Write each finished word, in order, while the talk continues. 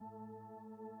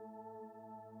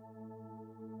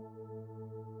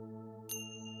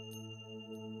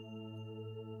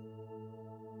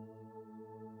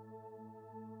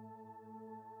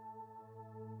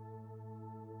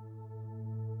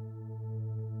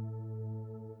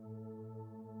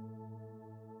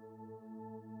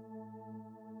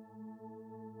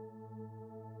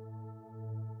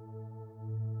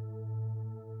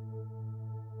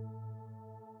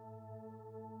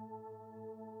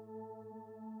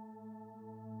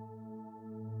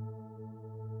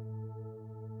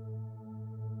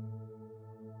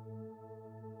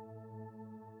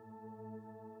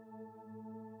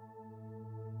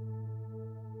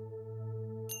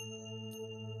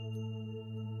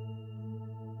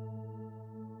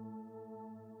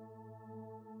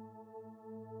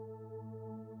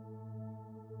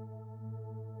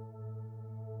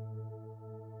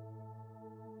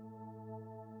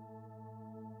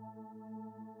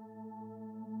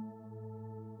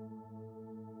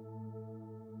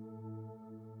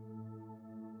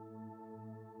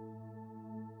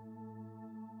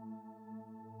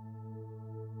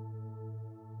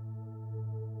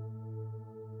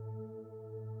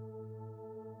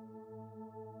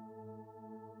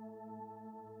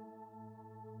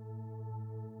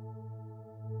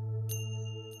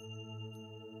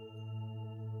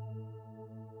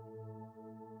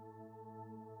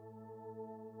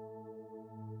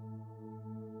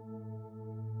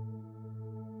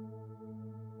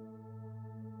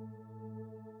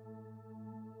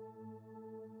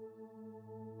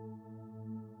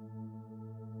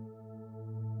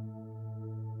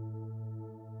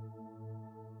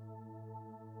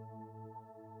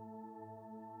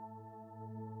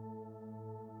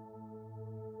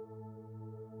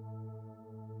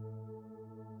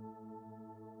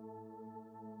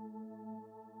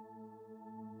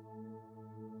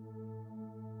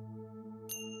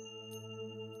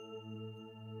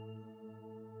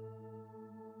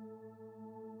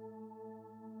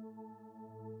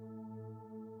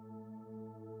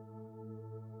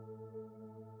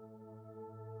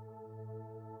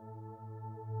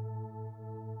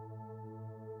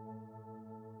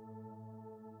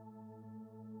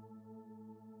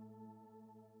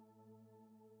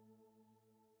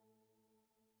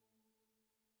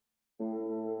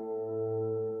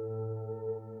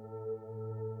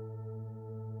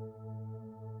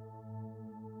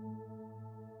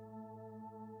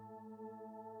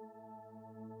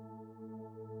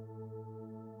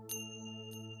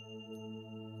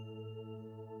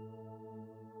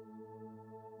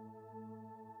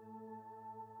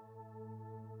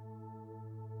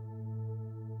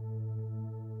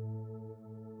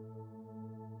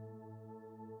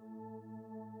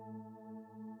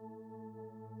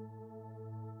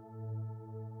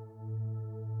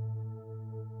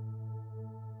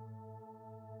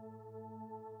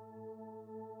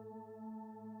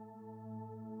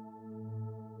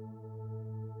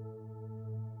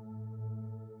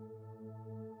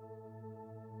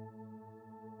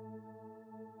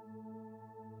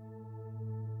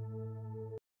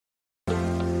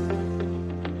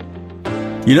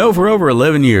You know, for over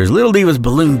 11 years, Little Divas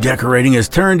Balloon Decorating has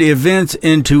turned events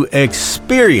into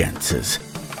experiences,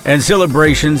 and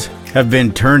celebrations have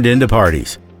been turned into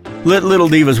parties. Let Little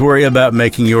Divas worry about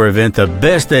making your event the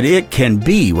best that it can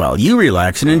be while you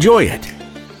relax and enjoy it.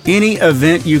 Any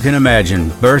event you can imagine: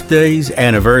 birthdays,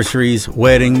 anniversaries,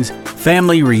 weddings,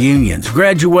 family reunions,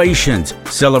 graduations,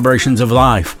 celebrations of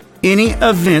life. Any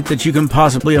event that you can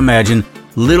possibly imagine,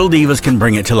 Little Divas can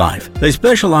bring it to life. They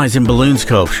specialize in balloon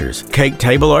sculptures, cake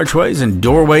table archways, and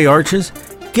doorway arches.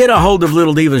 Get a hold of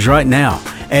Little Divas right now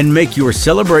and make your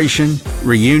celebration,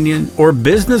 reunion, or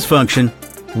business function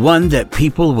one that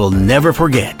people will never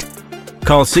forget.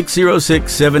 Call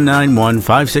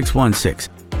 606-791-5616.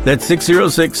 That's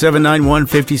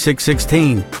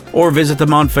 606-791-5616. Or visit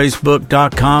them on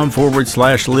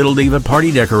Facebook.com/Little Diva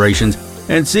Party Decorations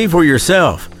and see for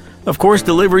yourself. Of course,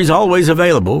 delivery is always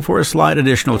available for a slight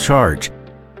additional charge.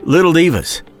 Little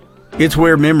Divas, it's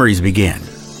where memories begin.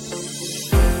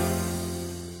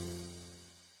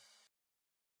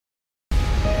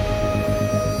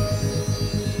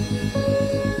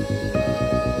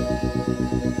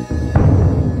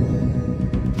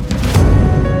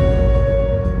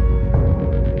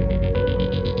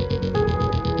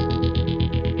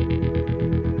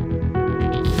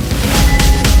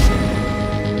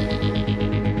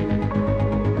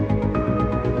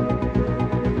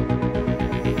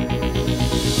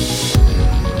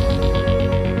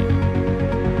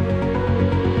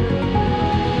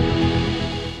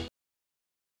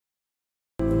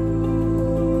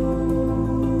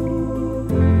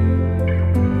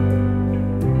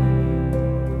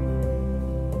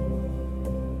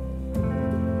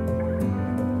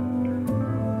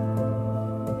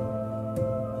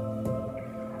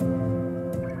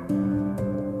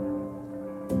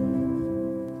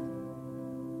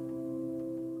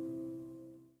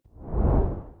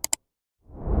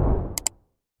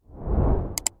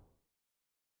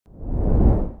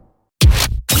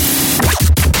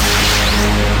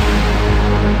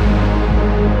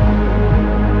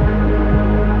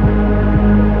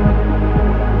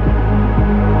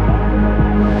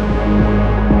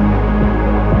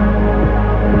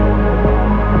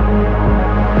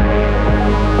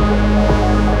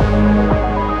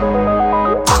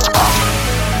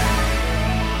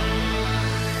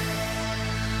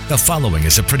 The following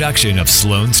is a production of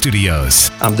Sloan Studios.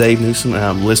 I'm Dave Newsom, and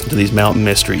I'm listening to these Mountain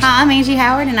Mysteries. Hi, I'm Angie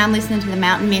Howard, and I'm listening to the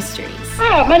Mountain Mysteries.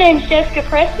 Hi, my name's Jessica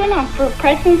Preston. I'm from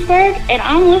Prestonsburg, and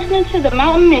I'm listening to the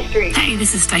Mountain Mysteries. Hey,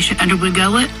 this is Stacia Underwood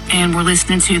Gullett, and we're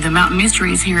listening to the Mountain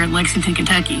Mysteries here in Lexington,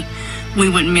 Kentucky. We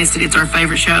wouldn't miss it. It's our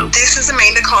favorite show. This is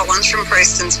Amanda Collins from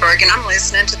Prestonsburg, and I'm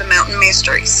listening to the Mountain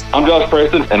Mysteries. I'm Josh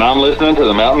Preston, and I'm listening to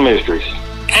the Mountain Mysteries.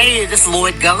 Hey, this is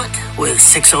Lloyd Gullett with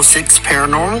 606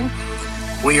 Paranormal.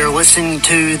 We are listening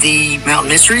to the Mountain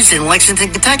Mysteries in Lexington,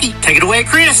 Kentucky. Take it away,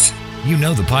 Chris. You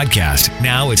know the podcast.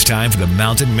 Now it's time for the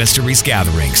Mountain Mysteries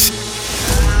Gatherings.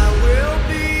 I will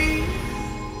be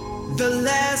the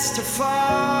last to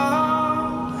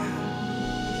fall.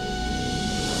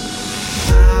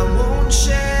 I won't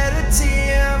shed a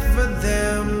tear for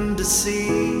them to see.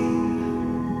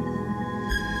 And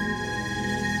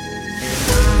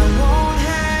I won't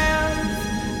have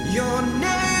your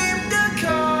name to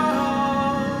call.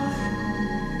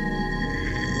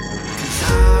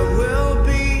 I will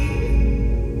be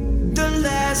the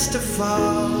last to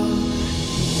fall.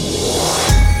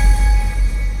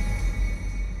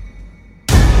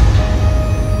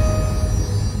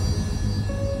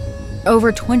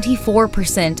 Over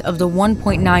 24% of the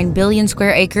 1.9 billion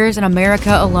square acres in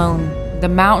America alone, the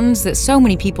mountains that so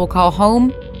many people call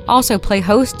home, also play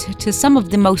host to some of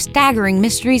the most staggering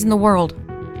mysteries in the world.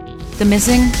 The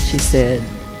missing, she said,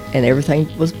 and everything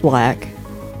was black.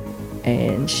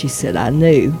 And she said, I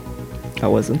knew I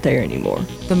wasn't there anymore.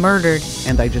 The murdered.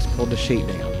 And they just pulled the sheet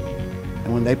down.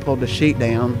 And when they pulled the sheet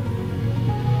down,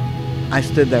 I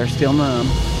stood there still numb.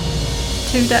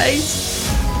 2 days.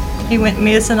 He went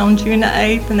missing on June the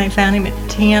 8th, and they found him at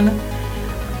 10.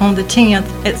 On the 10th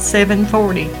at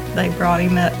 7:40, they brought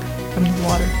him up from the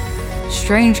water.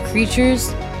 Strange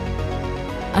creatures,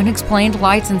 unexplained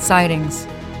lights and sightings.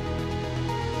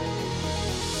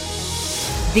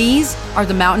 These are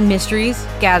the Mountain Mysteries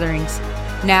Gatherings.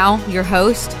 Now, your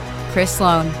host, Chris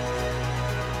Sloan.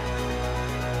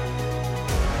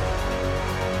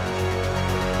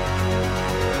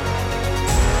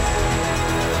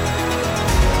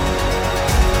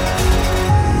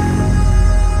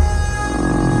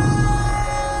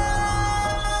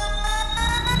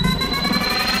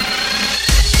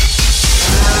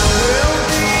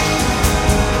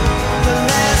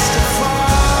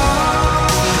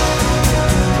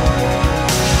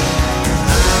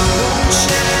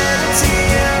 Share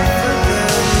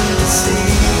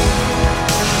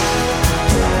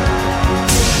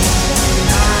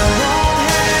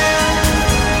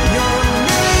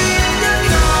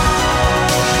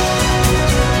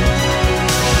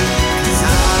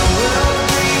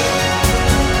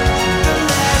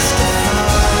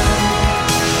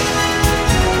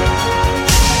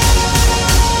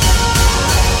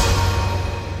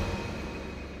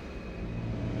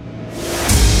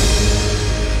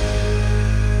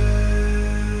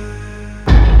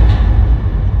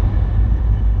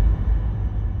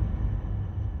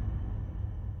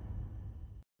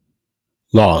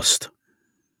Lost.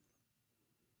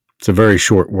 It's a very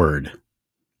short word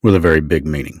with a very big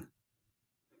meaning.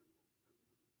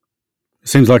 It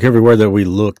seems like everywhere that we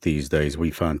look these days,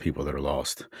 we find people that are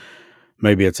lost.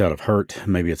 Maybe it's out of hurt,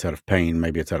 maybe it's out of pain,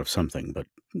 maybe it's out of something, but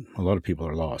a lot of people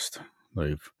are lost.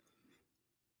 They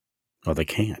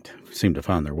can't seem to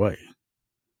find their way.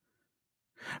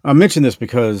 I mention this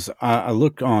because I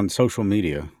look on social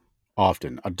media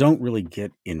often. I don't really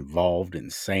get involved in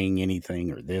saying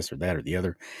anything or this or that or the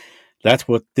other. That's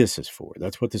what this is for.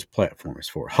 That's what this platform is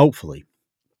for. Hopefully,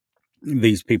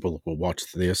 these people will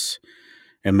watch this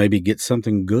and maybe get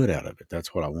something good out of it.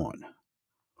 That's what I want.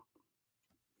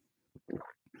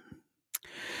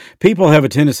 People have a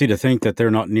tendency to think that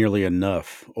they're not nearly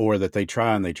enough, or that they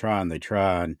try and they try and they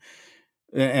try.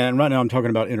 And right now I'm talking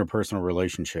about interpersonal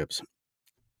relationships.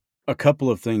 A couple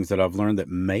of things that I've learned that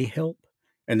may help,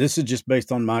 and this is just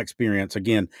based on my experience.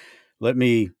 Again, let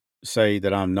me say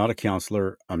that I'm not a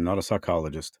counselor. I'm not a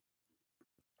psychologist.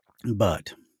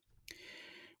 But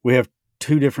we have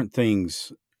two different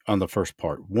things on the first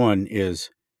part. One is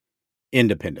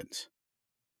independence,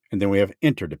 and then we have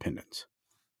interdependence.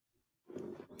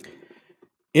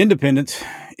 Independence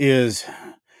is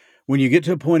when you get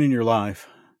to a point in your life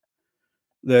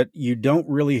that you don't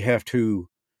really have to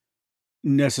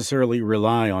necessarily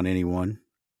rely on anyone.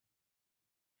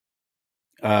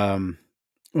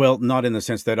 Well, not in the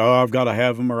sense that, I've got to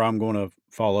have them or I'm going to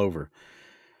fall over.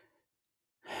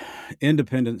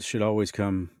 Independence should always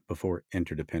come before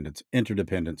interdependence.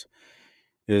 Interdependence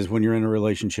is when you're in a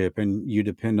relationship and you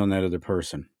depend on that other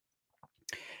person.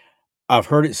 I've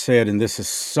heard it said, and this is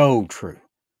so true.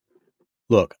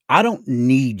 Look, I don't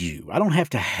need you. I don't have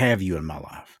to have you in my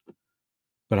life,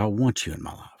 but I want you in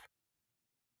my life.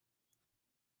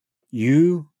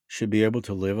 You should be able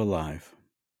to live a life,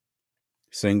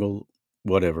 single,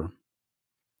 whatever,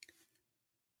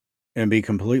 and be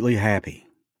completely happy.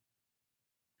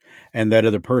 And that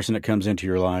other person that comes into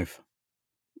your life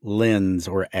lends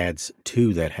or adds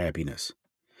to that happiness.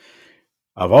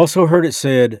 I've also heard it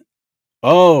said,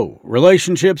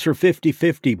 relationships are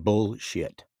 50-50.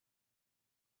 Bullshit.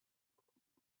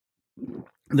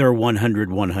 They're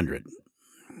 100-100.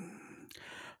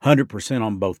 100%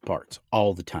 on both parts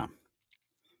all the time.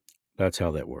 That's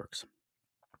how that works.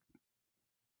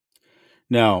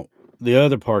 Now, the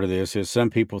other part of this is some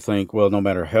people think, well, no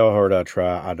matter how hard I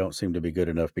try, I don't seem to be good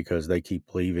enough because they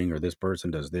keep leaving, or this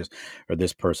person does this, or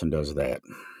this person does that.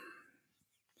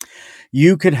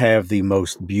 You could have the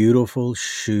most beautiful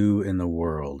shoe in the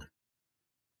world,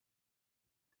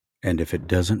 and if it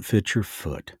doesn't fit your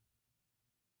foot,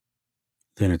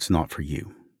 then it's not for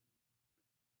you.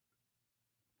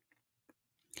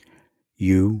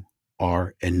 You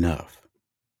are enough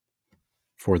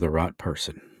for the right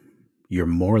person. You're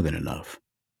more than enough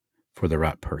for the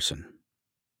right person.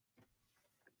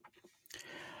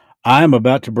 I am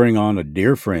about to bring on a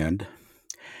dear friend.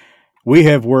 We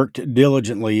have worked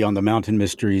diligently on the Mountain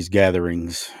Mysteries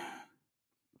gatherings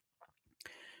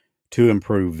to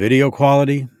improve video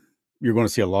quality. You're going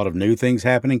to see a lot of new things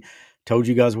happening. Told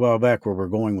you guys a while back where we're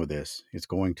going with this. It's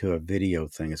going to a video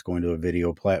thing. It's going to a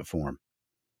video platform,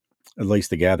 at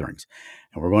least the gatherings.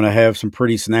 And we're going to have some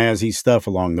pretty snazzy stuff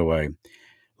along the way.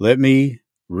 Let me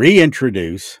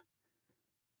reintroduce,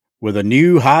 with a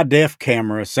new high-def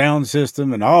camera, sound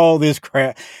system, and all this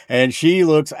crap, and she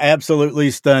looks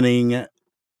absolutely stunning,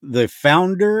 the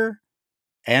founder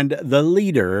and the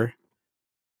leader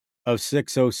of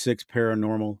 606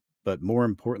 Paranormal, but more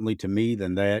importantly to me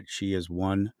than that, she is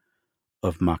one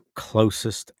of my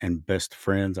closest and best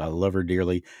friends. I love her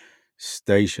dearly.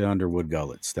 Stacia Underwood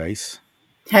Gullett. Stace.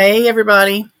 Hey,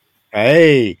 everybody.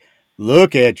 Hey,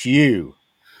 look at you.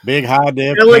 Big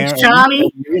high-def camera.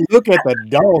 Johnny. Look at the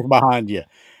dolls behind you.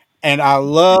 And I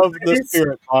love the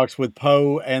spirit box with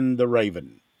Poe and the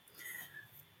Raven.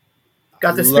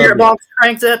 Got the spirit box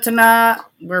cranked up tonight.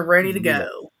 We're ready to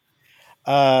go.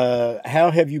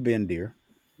 How have you been, dear?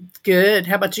 Good.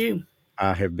 How about you?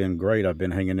 I have been great. I've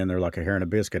been hanging in there like a hare in a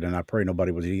biscuit, and I pray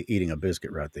nobody was eating a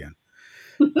biscuit right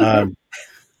then.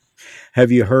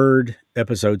 Have you heard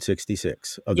episode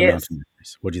 66 of the Mountain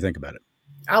Mysteries? What do you think about it?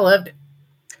 I loved it.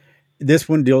 This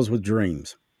one deals with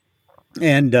dreams.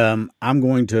 And I'm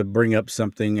going to bring up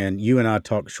something, and you and I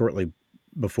talked shortly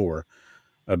before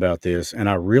about this, and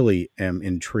I really am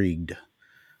intrigued.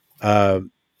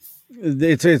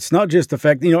 It's not just the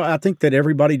fact, I think that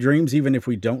everybody dreams, even if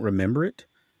we don't remember it.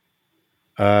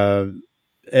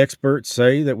 Experts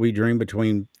say that we dream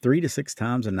between 3 to 6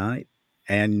 times a night,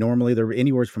 and normally they're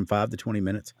anywhere from 5 to 20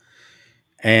 minutes.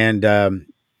 And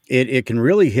it can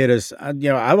really hit us.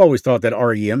 I've always thought that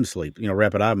REM sleep,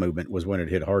 rapid eye movement, was when it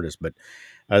hit hardest. But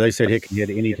They said it can hit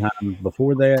any time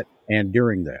before that and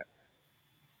during that.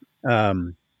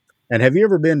 And have you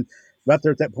ever been right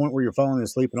there at that point where you're falling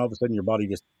asleep and all of a sudden your body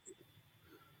just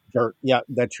jerk? Yeah,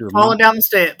 that's your Falling mind. down the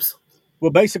steps.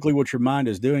 Well, basically, what your mind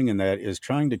is doing in that is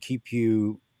trying to keep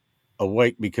you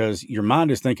awake because your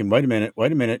mind is thinking, wait a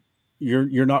minute,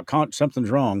 you're not something's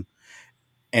wrong,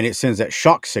 and it sends that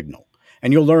shock signal.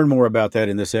 And you'll learn more about that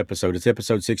in this episode. It's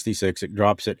episode 66. It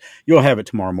drops it. You'll have it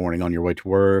tomorrow morning on your way to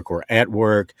work or at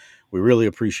work. We really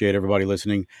appreciate everybody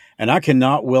listening. And I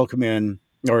cannot welcome in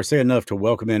or say enough to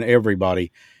welcome in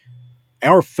everybody.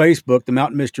 Our Facebook, the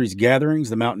Mountain Mysteries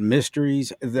Gatherings, the Mountain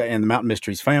Mysteries, and the Mountain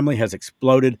Mysteries family has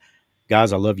exploded.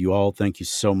 Guys, I love you all. Thank you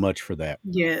so much for that.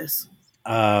 Yes.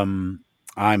 I'm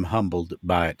humbled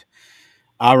by it.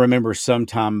 I remember some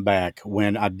time back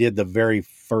when I did the very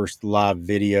first live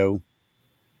video.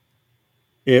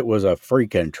 It was a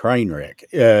freaking train wreck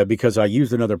because I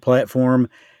used another platform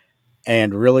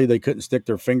and really they couldn't stick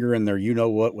their finger in their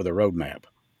you-know-what with a roadmap.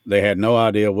 They had no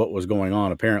idea what was going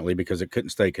on apparently because it couldn't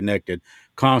stay connected,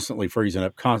 constantly freezing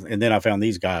up. And then I found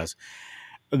these guys.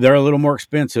 They're a little more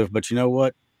expensive, but you know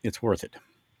what? It's worth it.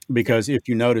 Because if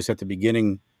you notice at the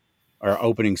beginning, our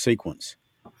opening sequence,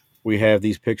 we have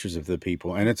these pictures of the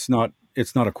people, and it's not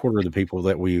a quarter of the people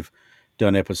that we've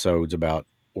done episodes about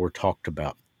or talked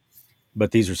about.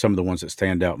 But these are some of the ones that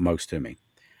stand out most to me.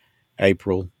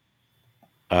 April,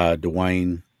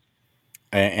 Dwayne,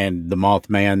 and the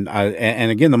Mothman. And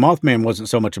again, the Mothman wasn't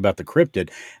so much about the cryptid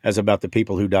as about the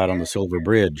people who died on the Silver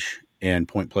Bridge in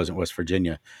Point Pleasant, West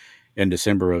Virginia in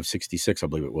December of 66, I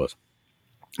believe it was.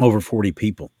 Over 40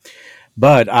 people.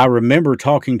 But I remember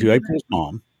talking to April's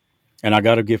mom, and I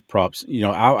got to give props. You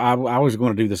know, I was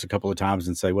going to do this a couple of times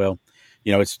and say, well,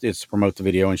 you know, it's to promote the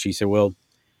video. And she said, well,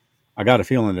 I got a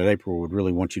feeling that April would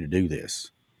really want you to do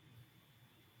this.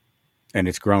 And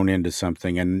it's grown into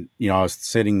something. And, you know, I was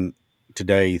sitting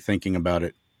today thinking about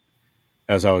it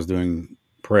as I was doing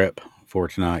prep for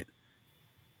tonight.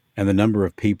 And the number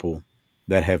of people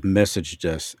that have messaged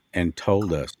us and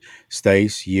told us,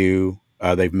 Stace, they've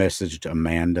messaged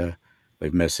Amanda,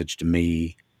 they've messaged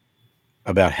me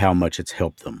about how much it's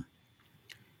helped them.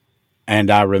 And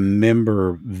I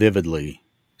remember vividly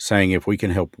saying, if we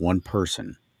can help one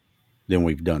person, then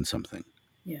we've done something.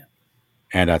 Yeah.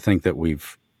 And I think that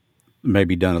we've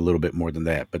maybe done a little bit more than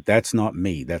that, but that's not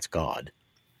me. That's God.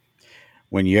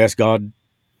 When you ask God,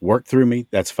 work through me,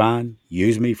 that's fine.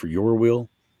 Use me for your will.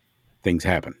 Things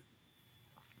happen.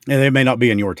 And they may not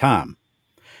be in your time,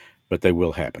 but they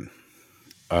will happen.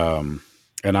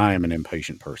 And I am an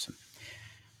impatient person.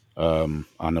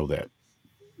 I know that,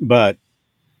 but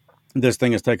this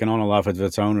thing has taken on a life of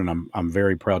its own, and I'm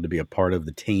very proud to be a part of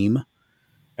the team.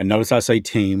 And notice I say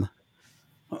team.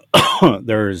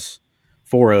 There's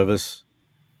 4 of us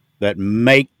that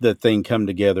make the thing come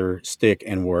together, stick,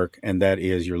 and work. And that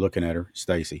is, you're looking at her,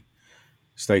 Stacy,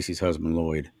 Stacy's husband,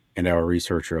 Lloyd, and our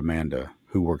researcher, Amanda,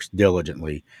 who works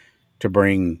diligently to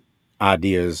bring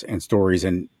ideas and stories.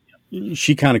 And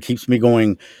she kind of keeps me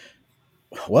going,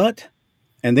 what?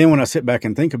 And then when I sit back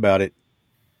and think about it,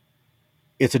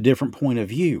 it's a different point of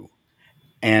view.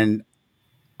 And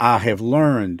I have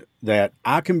learned that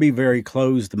I can be very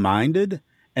closed-minded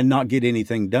and not get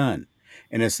anything done.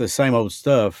 And it's the same old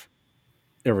stuff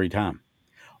every time.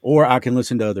 Or I can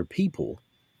listen to other people.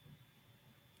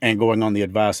 And going on the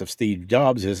advice of Steve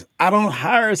Jobs is, I don't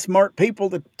hire smart people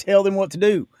to tell them what to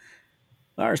do.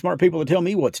 I hire smart people to tell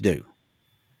me what to do.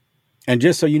 And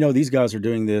just so you know, these guys are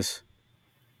doing this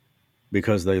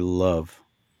because they love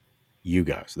you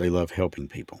guys. They love helping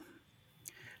people.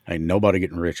 Ain't nobody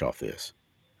getting rich off this.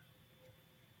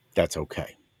 That's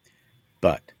okay.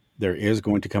 But there is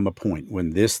going to come a point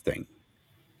when this thing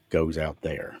goes out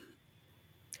there.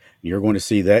 You're going to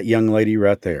see that young lady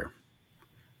right there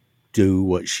do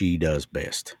what she does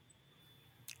best.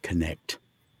 Connect.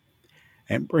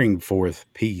 And bring forth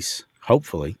peace,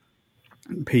 hopefully,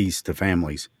 peace to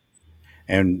families.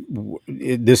 And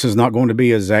this is not going to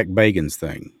be a Zach Bagans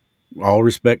thing. All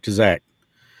respect to Zach,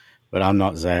 but I'm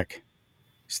not Zach.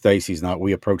 Stacy's not.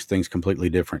 We approach things completely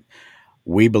different.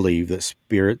 We believe that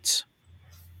spirits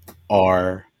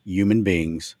are human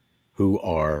beings who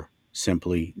are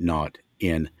simply not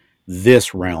in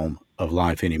this realm of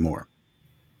life anymore.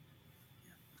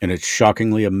 And it's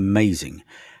shockingly amazing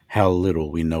how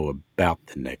little we know about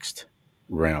the next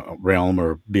realm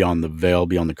or beyond the veil,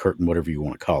 beyond the curtain, whatever you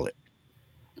want to call it.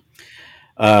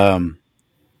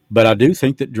 But I do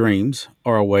think that dreams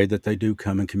are a way that they do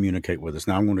come and communicate with us.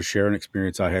 Now I'm going to share an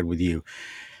experience I had with you.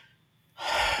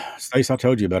 Stace, I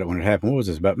told you about it when it happened. What was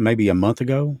this, about maybe a month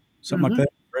ago? Something like that,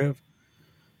 Rev?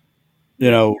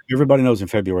 Everybody knows in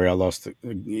February I lost.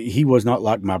 He was not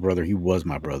like my brother. He was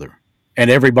my brother. And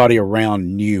everybody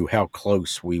around knew how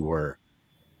close we were.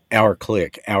 Our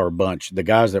clique, our bunch, the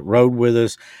guys that rode with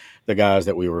us, the guys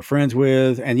that we were friends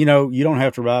with. And, you don't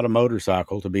have to ride a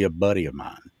motorcycle to be a buddy of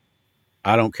mine.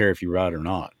 I don't care if you ride or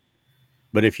not.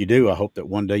 But if you do, I hope that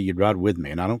one day you'd ride with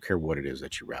me. And I don't care what it is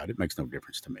that you ride. It makes no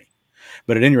difference to me.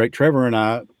 But at any rate, Trevor and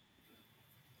I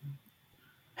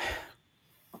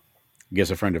guess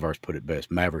a friend of ours put it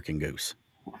best, Maverick and Goose.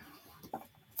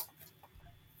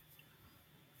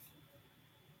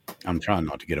 I'm trying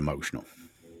not to get emotional.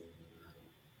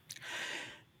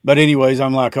 But anyways,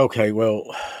 I'm like, okay, well,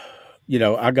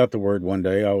 I got the word one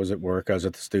day. I was at work. I was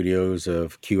at the studios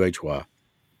of QHY.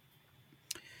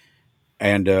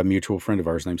 And a mutual friend of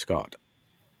ours named Scott.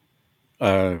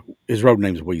 His road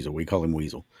name's Weasel. We call him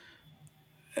Weasel.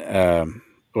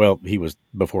 Well, he was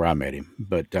before I met him.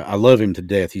 But I love him to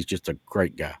death. He's just a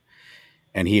great guy.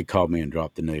 And he had called me and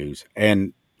dropped the news.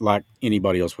 And like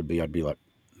anybody else would be, I'd be like,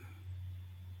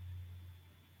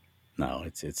 no,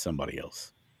 it's somebody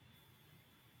else.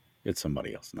 It's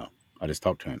somebody else. No, I just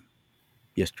talked to him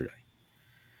yesterday.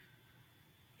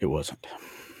 It wasn't.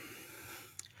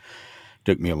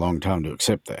 Took me a long time to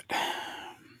accept that.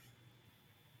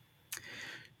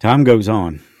 Time goes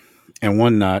on, and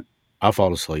one night I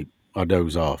fall asleep. I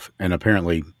doze off, and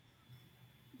apparently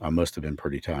I must have been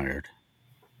pretty tired.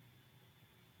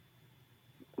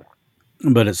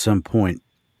 But at some point,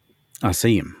 I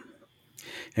see him,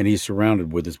 and he's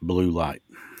surrounded with this blue light.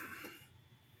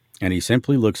 And he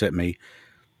simply looks at me,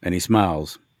 and he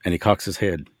smiles, and he cocks his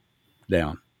head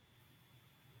down,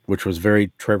 which was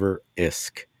very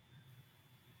Trevor-esque.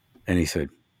 And he said,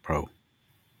 "Bro,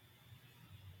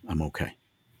 I'm okay.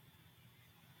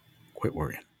 Quit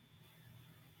worrying."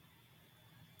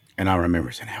 And I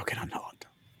remember saying, how can I not?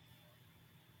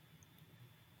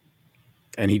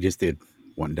 And he just did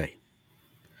one day.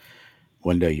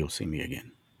 One day you'll see me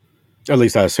again. At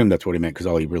least I assume that's what he meant, because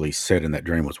all he really said in that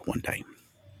dream was one day.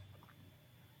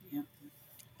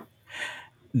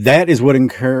 That is what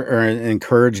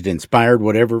encouraged, inspired,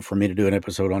 whatever, for me to do an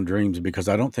episode on dreams, because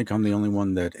I don't think I'm the only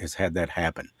one that has had that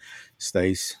happen.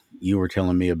 Stace, you were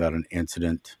telling me about an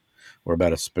incident or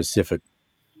about a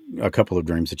couple of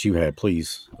dreams that you had.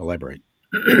 Please elaborate.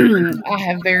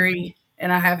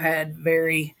 I have had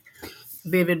very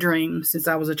vivid dreams since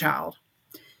I was a child.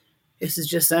 This is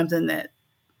just something that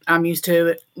I'm used to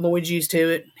it. Lloyd's used to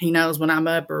it. He knows when I'm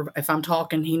up, or if I'm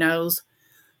talking, he knows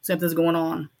something's going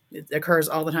on. It occurs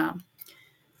all the time.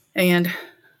 And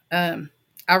I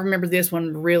remember this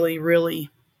one really, really,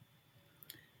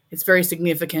 it's very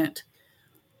significant.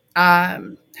 I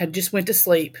had just went to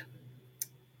sleep.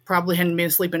 Probably hadn't been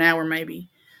asleep an hour maybe.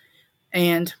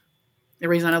 And the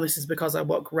reason I know this is because I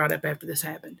woke right up after this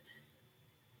happened.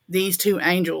 These two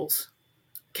angels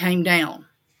came down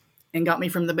and got me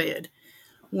from the bed.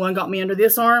 One got me under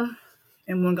this arm,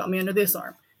 and one got me under this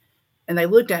arm. And they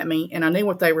looked at me, and I knew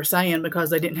what they were saying because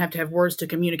they didn't have to have words to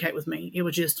communicate with me. It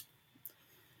was just,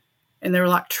 and they were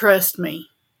like, "Trust me.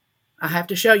 I have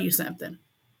to show you something."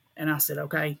 And I said,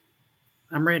 "Okay,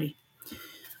 I'm ready."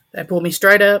 They pulled me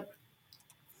straight up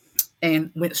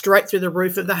and went straight through the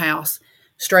roof of the house,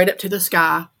 straight up to the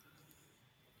sky.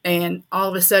 And all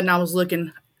of a sudden, I was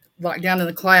looking like down in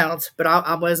the clouds, but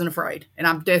I wasn't afraid. And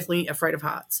I'm definitely afraid of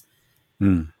heights.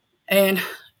 And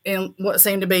in what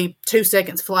seemed to be 2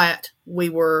 seconds flat, we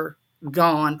were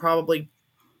gone, probably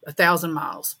 1,000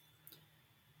 miles.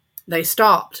 They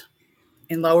stopped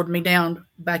and lowered me down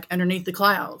back underneath the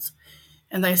clouds.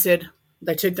 And they said,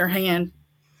 they took their hand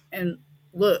and,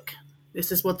 "Look,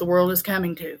 this is what the world is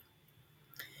coming to."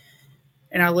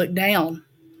 And I looked down,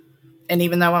 and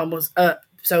even though I was up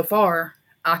so far,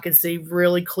 I could see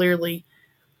really clearly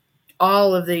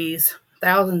all of these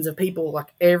thousands of people,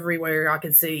 like everywhere. I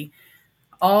could see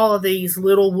all of these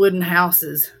little wooden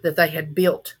houses that they had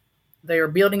built. They were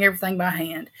building everything by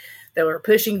hand. They were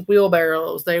pushing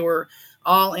wheelbarrows. They were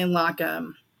all in like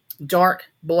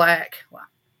dark black,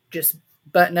 just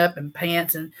button up and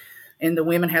pants. And the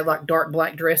women had like dark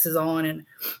black dresses on and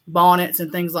bonnets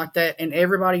and things like that. And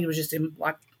everybody was just in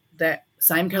like that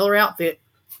same color outfit,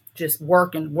 just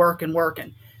working.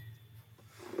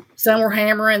 Some were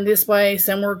hammering this way.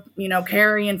 Some were,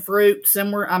 carrying fruit.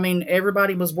 Some were,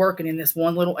 everybody was working in this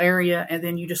one little area. And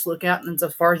then you just look out, and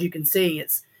as far as you can see,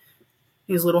 it's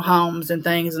these little homes and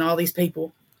things and all these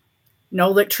people. No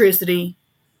electricity,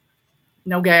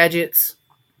 no gadgets,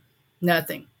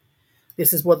 nothing.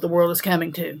 This is what the world is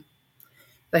coming to.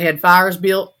 They had fires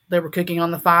built. They were cooking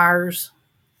on the fires.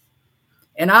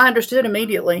 And I understood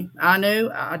immediately. I knew.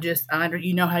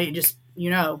 You know how you just.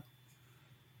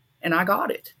 And I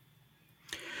got it.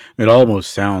 It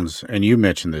almost sounds, and you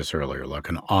mentioned this earlier, like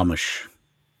an Amish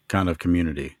kind of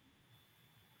community.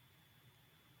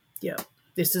 Yeah,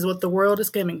 this is what the world is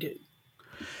coming to.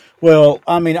 Well,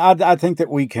 I mean, I think that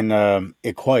we can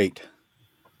equate.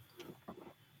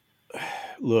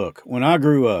 Look, when I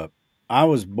grew up, I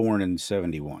was born in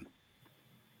 71.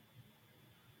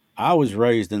 I was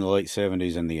raised in the late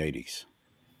 70s and the 80s.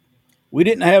 We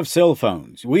didn't have cell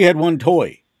phones. We had one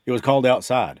toy. It was called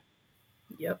outside.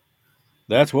 Yep.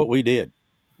 That's what we did.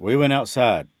 We went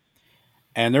outside.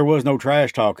 And there was no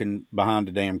trash talking behind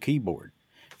the damn keyboard.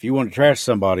 If you wanted to trash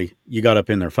somebody, you got up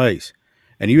in their face.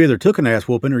 And you either took an ass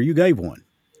whooping or you gave one.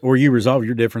 Or you resolved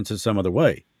your differences some other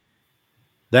way.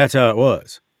 That's how it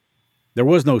was. There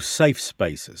was no safe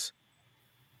spaces.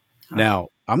 Now,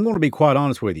 I'm going to be quite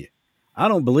honest with you. I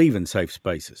don't believe in safe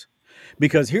spaces.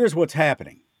 Because here's what's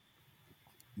happening.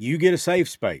 You get a safe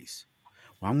space.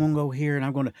 Well, I'm going to go here and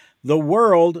I'm going to... The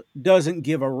world doesn't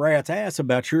give a rat's ass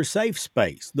about your safe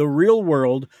space. The real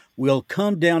world will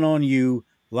come down on you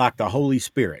like the Holy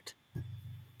Spirit.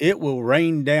 It will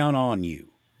rain down on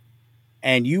you.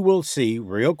 And you will see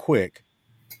real quick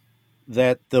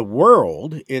that the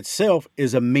world itself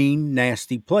is a mean,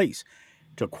 nasty place.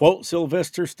 To quote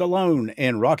Sylvester Stallone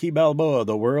and Rocky Balboa,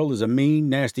 the world is a mean,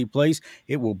 nasty place.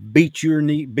 It will beat you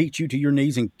to your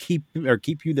knees and keep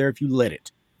you there if you let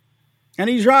it. And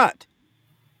he's right.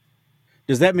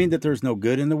 Does that mean that there's no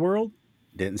good in the world?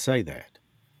 Didn't say that.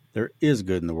 There is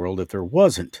good in the world. If there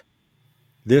wasn't,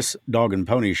 this dog and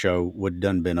pony show would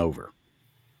done been over.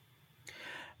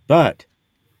 But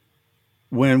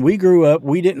when we grew up,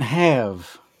 we didn't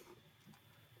have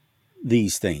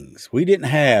these things. We didn't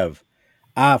have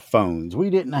iPhones. We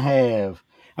didn't have...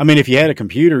 I mean, if you had a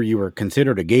computer, you were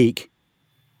considered a geek.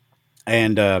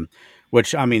 And...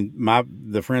 which, I mean,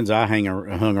 the friends I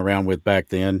hung around with back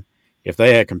then, if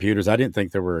they had computers, I didn't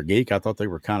think they were a geek. I thought they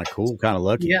were kind of cool, kind of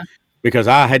lucky. Yeah. Because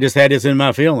I had just had this in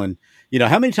my feeling. You know,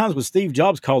 how many times was Steve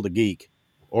Jobs called a geek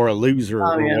or a loser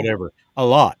or whatever? A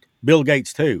lot. Bill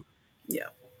Gates, too. Yeah.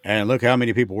 And look how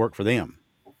many people work for them.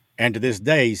 And to this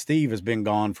day, Steve has been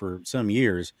gone for some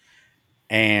years,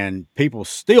 and people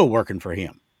still working for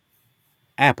him.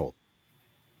 Apple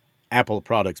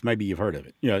products, maybe you've heard of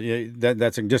it. You know,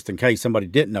 that's just in case somebody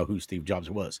didn't know who Steve Jobs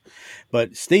was.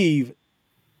 But Steve,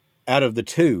 out of the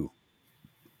two,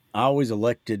 I always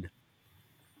elected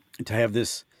to have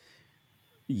this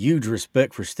huge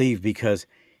respect for Steve because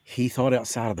he thought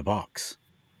outside of the box.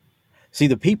 See,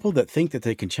 the people that think that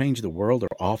they can change the world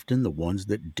are often the ones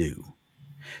that do.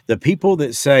 The people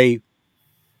that say,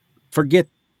 forget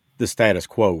the status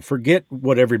quo, forget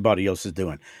what everybody else is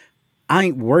doing. I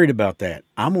ain't worried about that.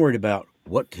 I'm worried about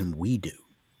what can we do.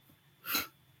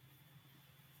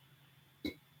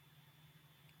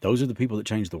 Those are the people that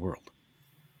change the world.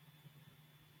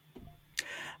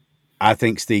 I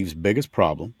think Steve's biggest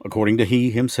problem, according to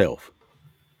he himself,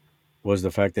 was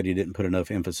the fact that he didn't put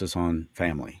enough emphasis on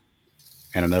family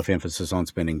and enough emphasis on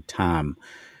spending time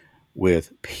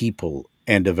with people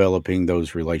and developing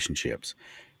those relationships.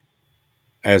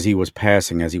 As he was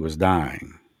passing, as he was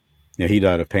dying, you know, he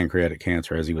died of pancreatic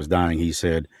cancer. As he was dying, he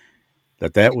said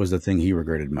that was the thing he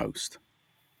regretted most.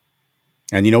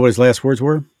 And you know what his last words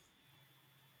were?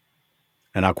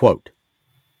 And I quote,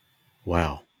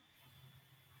 "Wow.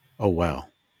 Oh, wow."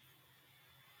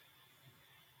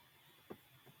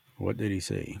 What did he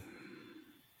say?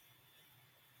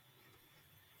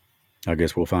 I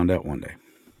guess we'll find out one day.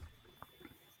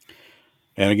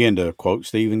 And again, to quote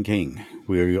Stephen King,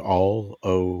 we all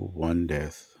owe one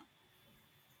death.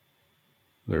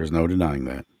 There is no denying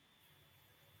that.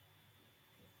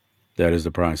 That is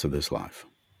the price of this life.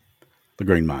 The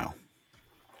Green Mile.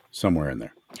 Somewhere in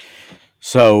there.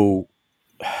 So,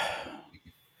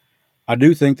 I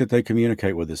do think that they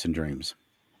communicate with us in dreams.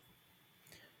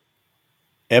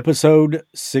 Episode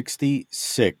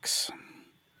 66.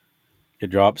 It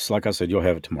drops, like I said, you'll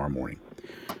have it tomorrow morning.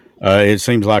 It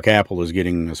seems like Apple is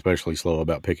getting especially slow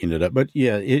about picking it up. But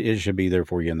yeah, it should be there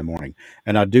for you in the morning.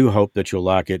 And I do hope that you'll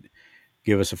like it.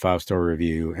 Give us a 5-star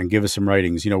review and give us some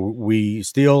ratings. You know, we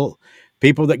still,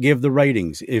 people that give the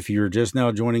ratings, if you're just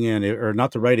now joining in, or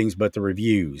not the ratings, but the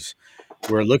reviews.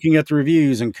 We're looking at the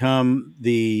reviews, and come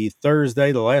the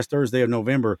last Thursday of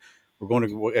November, we're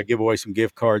going to give away some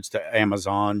gift cards to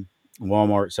Amazon,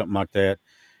 Walmart, something like that.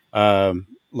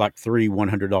 Like 3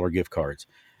 $100 gift cards.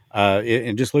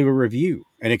 And just leave a review.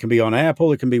 And it can be on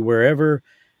Apple. It can be wherever.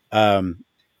 I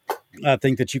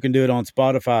think that you can do it on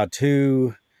Spotify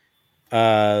too.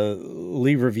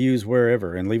 Leave reviews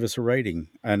wherever and leave us a rating.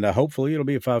 And hopefully it'll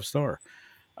be a 5-star.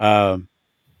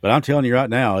 But I'm telling you right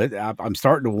now, I'm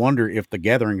starting to wonder if the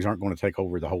gatherings aren't going to take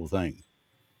over the whole thing.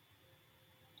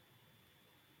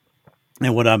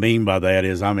 And what I mean by that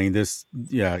is,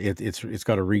 it's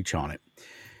got a reach on it.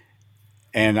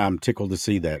 And I'm tickled to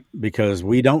see that, because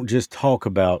we don't just talk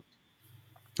about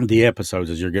the episodes,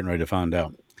 as you're getting ready to find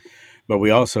out, but we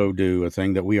also do a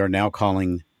thing that we are now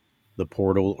calling the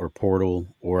portal,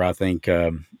 or I think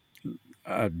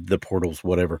the portals,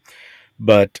 whatever.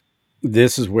 But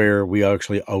this is where we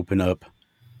actually open up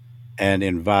and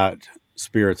invite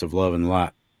spirits of love and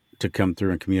light to come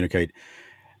through and communicate.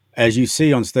 As you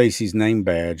see on Stacy's name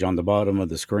badge on the bottom of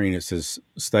the screen, it says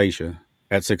Stacia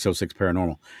at 606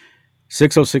 Paranormal.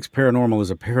 606 Paranormal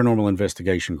is a paranormal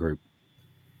investigation group.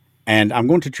 And I'm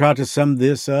going to try to sum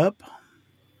this up,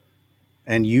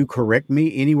 and you correct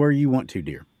me anywhere you want to,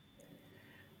 dear.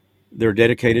 They're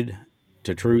dedicated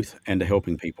to truth and to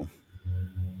helping people.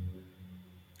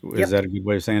 Yep. Is that a good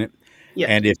way of saying it? Yeah.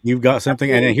 And if you've got something,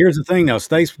 and then here's the thing now,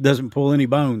 Stace doesn't pull any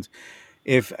bones.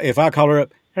 If I call her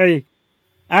up, hey,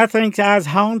 I think I was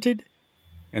haunted,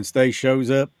 and Stace shows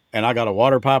up and I got a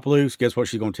water pipe loose, guess what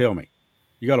she's going to tell me?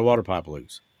 You got a water pipe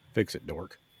loose. Fix it,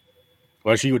 dork.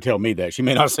 Well, she would tell me that. She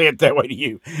may not say it that way to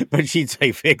you, but she'd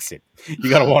say, fix it. You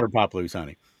got a water pipe loose,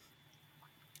 honey.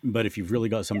 But if you've really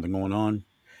got something going on,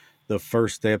 the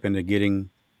first step into getting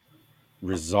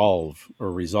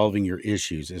resolving your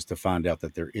issues is to find out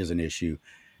that there is an issue.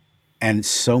 And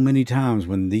so many times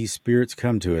when these spirits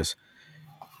come to us,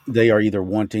 they are either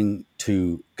wanting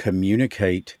to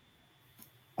communicate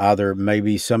either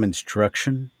maybe some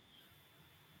instruction,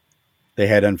 they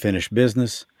had unfinished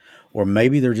business, or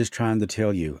maybe they're just trying to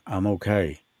tell you, I'm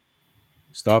okay.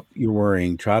 Stop your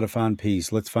worrying. Try to find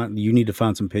peace. You need to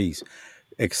find some peace.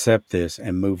 Accept this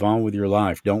and move on with your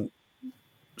life. Don't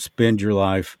spend your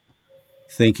life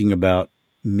thinking about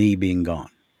me being gone.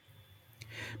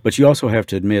 But you also have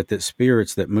to admit that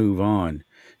spirits that move on,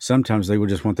 sometimes they would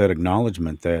just want that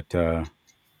acknowledgement that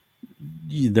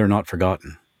they're not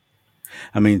forgotten.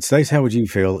 I mean, Stace, how would you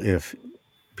feel if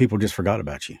people just forgot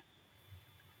about you?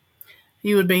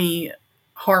 You would be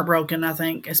heartbroken, I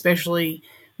think, especially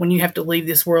when you have to leave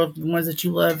this world, the ones that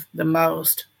you love the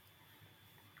most,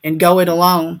 and go it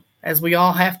alone, as we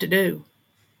all have to do.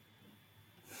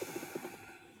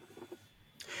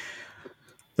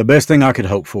 The best thing I could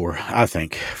hope for, I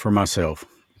think, for myself,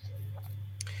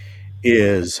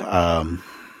 is when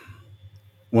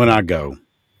I go,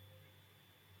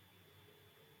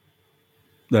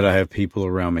 that I have people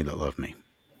around me that love me.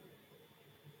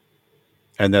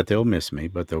 And that they'll miss me,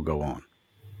 but they'll go on.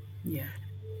 Yeah.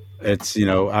 It's,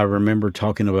 I remember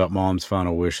talking about Mom's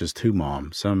final wishes to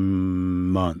Mom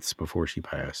some months before she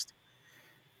passed.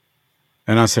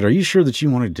 And I said, are you sure that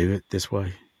you want to do it this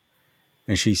way?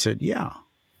 And she said, yeah.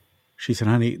 She said,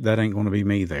 honey, that ain't going to be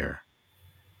me there.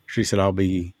 She said, I'll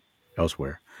be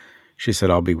elsewhere. She said,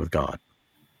 I'll be with God.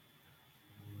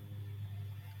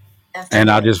 And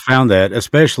I just found that,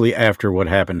 especially after what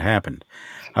happened,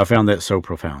 I found that so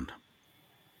profound.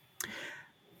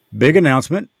 Big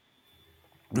announcement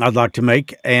I'd like to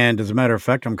make. And as a matter of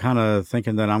fact, I'm kind of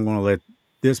thinking that I'm going to let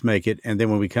this make it. And then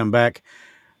when we come back,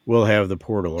 we'll have the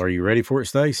portal. Are you ready for it,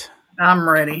 Stace? I'm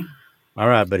ready. All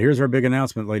right. But here's our big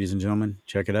announcement, ladies and gentlemen.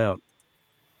 Check it out.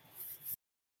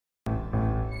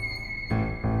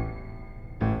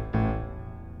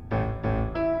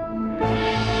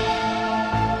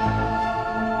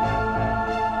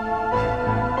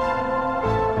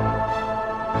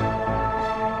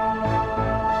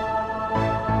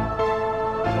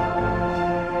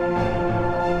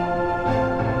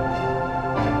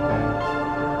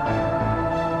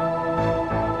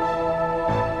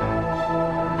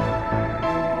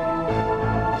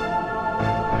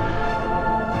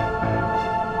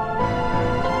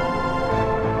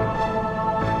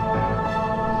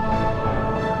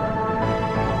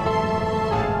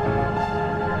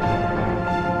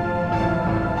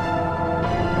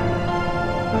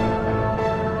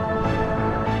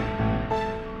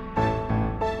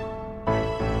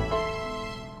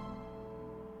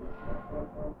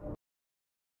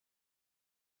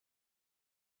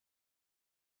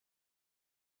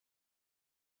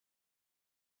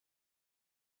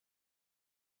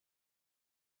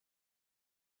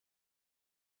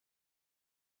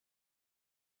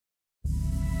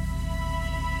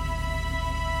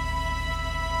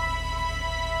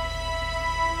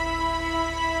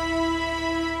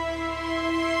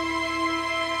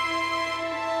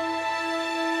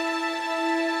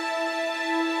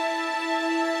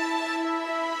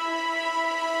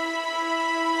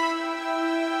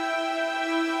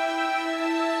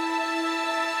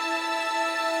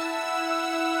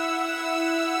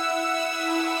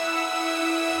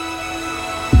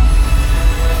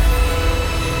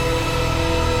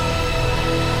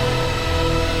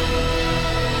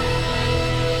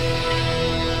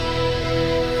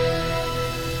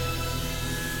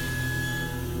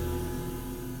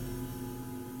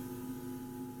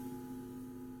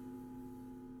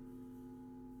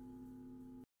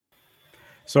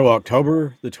 So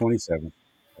October the 27th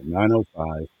at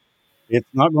 9:05. It's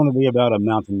not going to be about a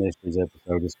Mountain Mysteries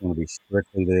episode. It's going to be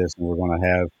strictly this, and we're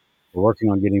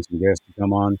working on getting some guests to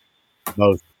come on,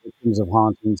 both victims of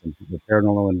hauntings and the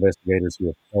paranormal investigators who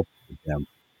have helped with them.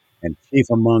 And chief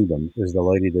among them is the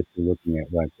lady that you're looking at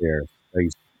right there.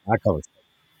 Space, I call her Space.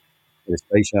 It's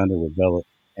Space Yonder with Bella.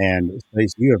 And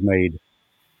Space, you have made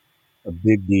a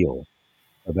big deal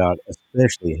about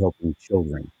especially helping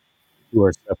children who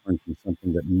are suffering from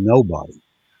something that nobody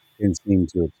can seem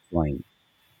to explain.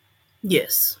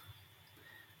 Yes.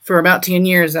 For about 10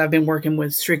 years, I've been working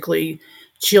with strictly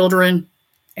children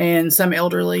and some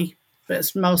elderly, but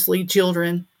it's mostly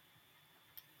children.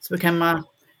 It's become my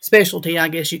specialty, I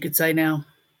guess you could say now.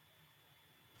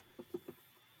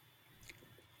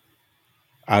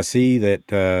 I see that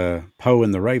Poe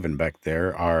and the Raven back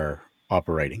there are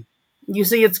operating. You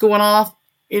see it's going off.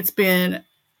 It's been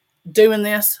doing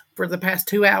this for the past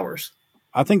 2 hours.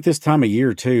 I think this time of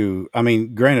year, too, I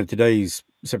mean, granted, today's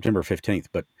September 15th,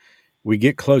 but we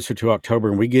get closer to October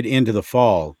and we get into the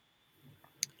fall,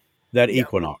 that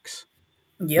equinox.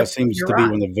 Yep, that seems to be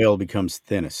when the veil becomes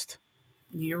thinnest.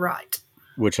 You're right.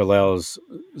 Which allows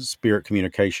spirit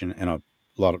communication and a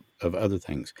lot of other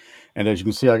things. And as you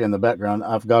can see in the background,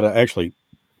 I've got a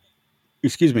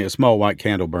small white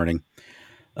candle burning.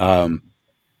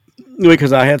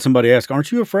 Because I had somebody ask,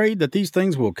 aren't you afraid that these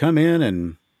things will come in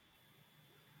and,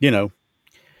 and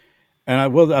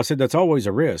I said, that's always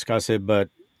a risk. I said, but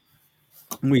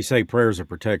we say prayers of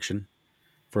protection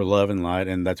for love and light.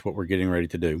 And that's what we're getting ready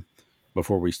to do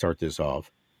before we start this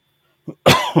off.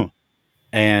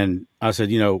 And I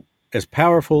said, as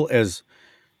powerful as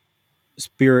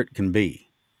spirits can be,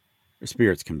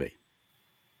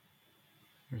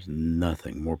 there's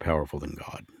nothing more powerful than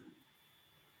God.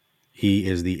 He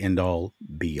is the end all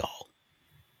be all.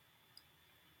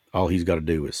 All he's got to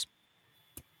do is,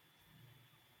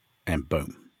 and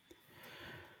boom.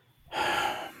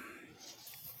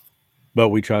 But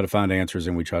we try to find answers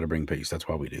and we try to bring peace. That's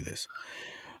why we do this.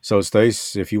 So,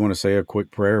 Stace, if you want to say a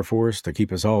quick prayer for us to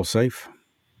keep us all safe,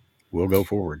 we'll go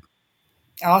forward.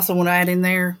 I also want to add in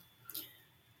there,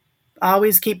 I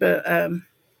always keep a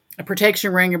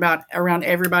protection ring around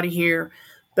everybody here,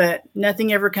 but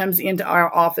nothing ever comes into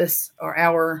our office or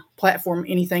our platform,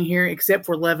 anything here, except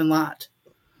for love and light.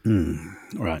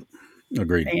 Right.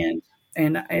 Agreed.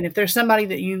 And if there's somebody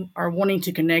that you are wanting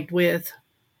to connect with,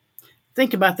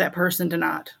 think about that person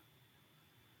tonight.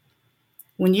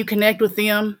 When you connect with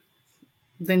them,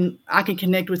 then I can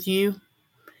connect with you.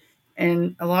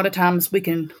 And a lot of times we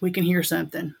can hear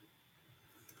something.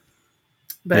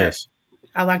 But yes.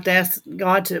 I like to ask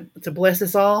God to bless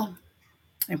us all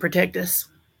and protect us.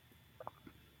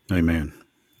 Amen.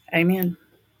 Amen.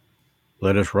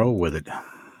 Let us roll with it.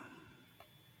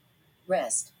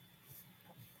 Rest.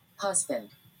 Husband.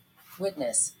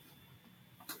 Witness.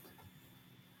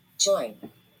 Join.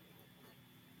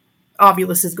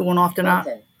 Ovulus is going off tonight.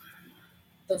 Open.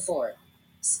 Before.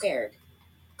 Scared.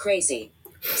 Crazy.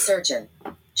 Surgeon.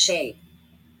 Shade.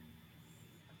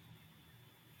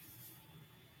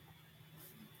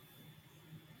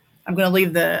 I'm going to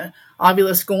leave the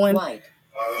Ovulus going. White.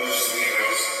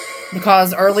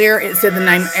 Because earlier it said the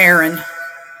name Aaron.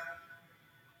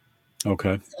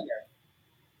 Okay.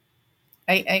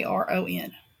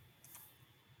 Aaron.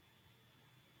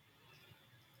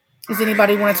 Does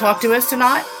anybody want to talk to us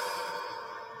tonight?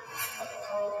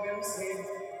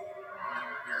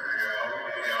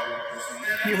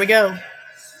 Here we go.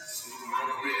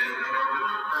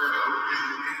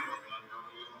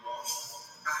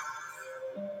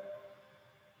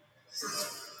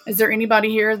 Is there anybody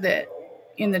here that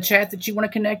in the chat that you want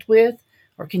to connect with?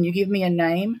 Or can you give me a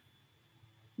name?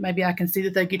 Maybe I can see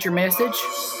that they get your message.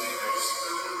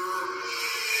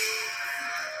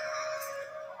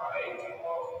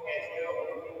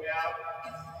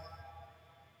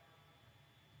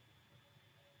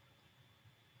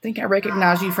 I think I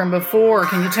recognize you from before.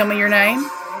 Can you tell me your name?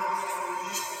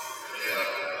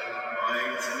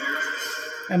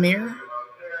 Amir?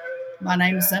 My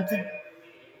name is something.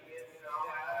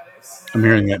 I'm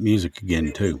hearing that music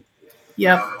again, too.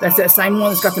 Yep, that's that same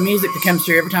one that's got the music that comes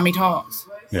through every time he talks.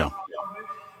 Yeah.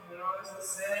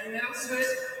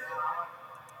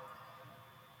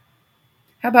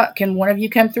 How about, can one of you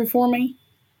come through for me?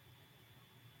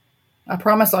 I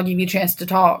promise I'll give you a chance to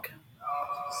talk.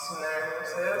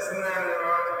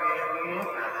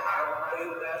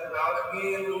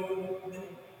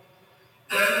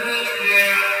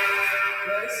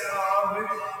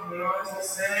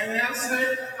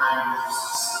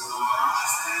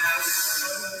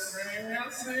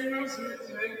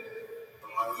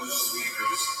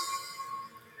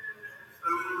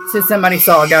 Said somebody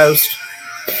saw a ghost.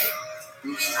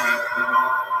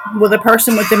 Will the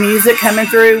person with the music coming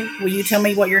through, will you tell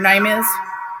me what your name is?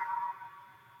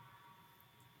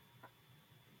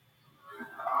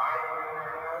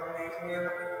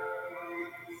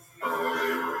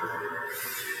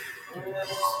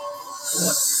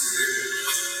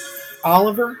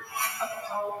 Oliver?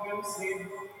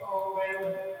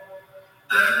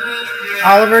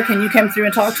 Oliver, can you come through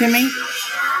and talk to me?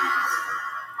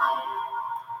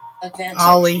 Advantage.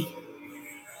 Ollie.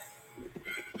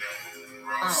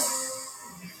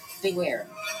 Beware.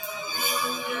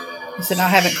 He said, I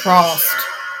haven't crossed.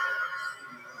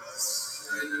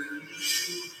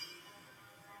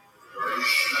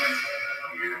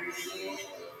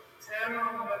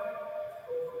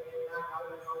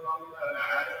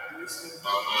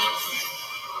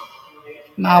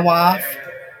 My wife.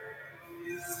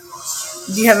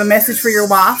 Do you have a message for your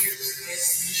wife?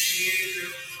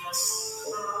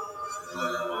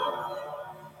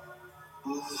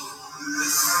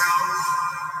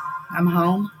 I'm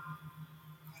home.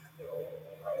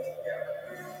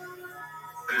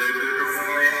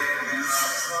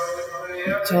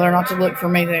 Tell her not to look for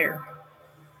me there.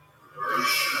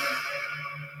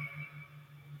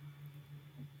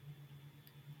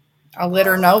 I'll let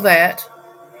her know that.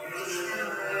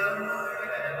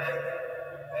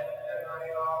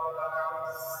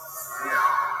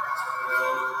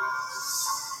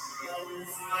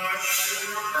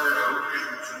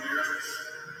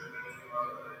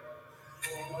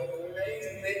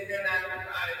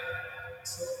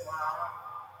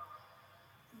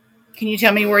 Can you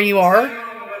tell me where you are?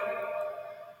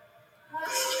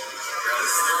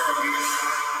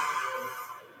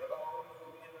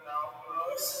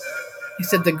 He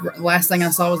said the last thing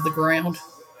I saw was the ground.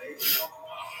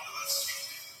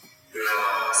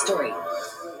 Story.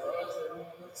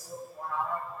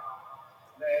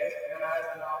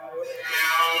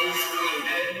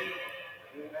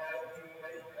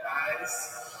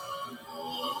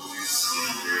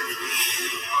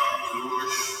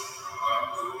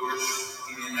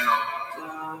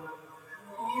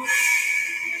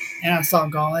 And I saw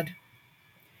God.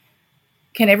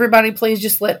 Can everybody please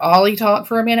just let Ollie talk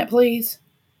for a minute, please?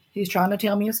 He's trying to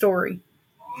tell me a story.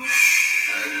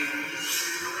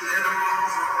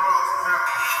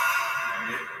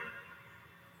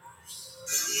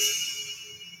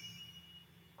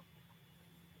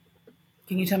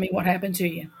 Can you tell me what happened to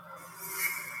you?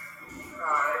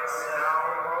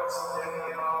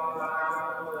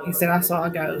 He said, I saw a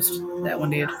ghost. That one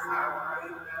did.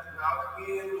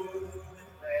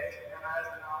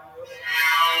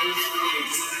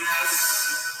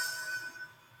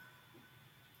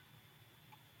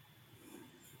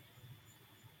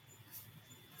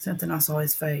 Something I saw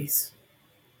his face.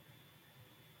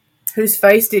 Whose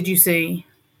face did you see?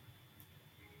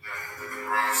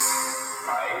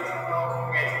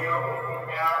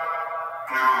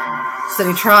 Said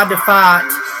he tried to fight.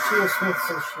 Sheila Smith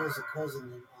says she has a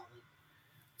cousin named Ollie.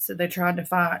 Said they tried to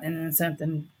fight and then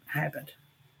something happened.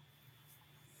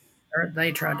 Or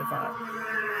they tried to fight.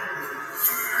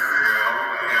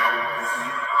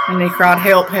 And he cried,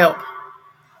 help, help.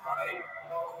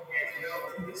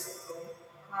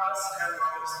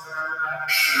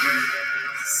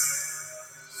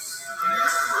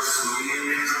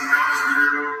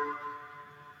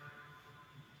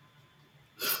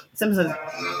 Simpson.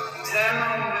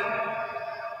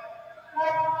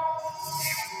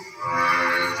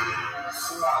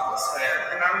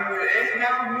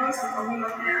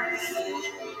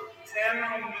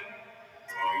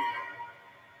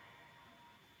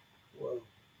 Whoa.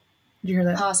 Did you hear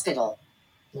that? Hospital.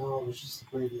 No, it was just the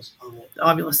previous comment. The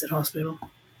Ovulus at hospital.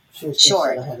 She was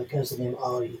Short. I have a cousin named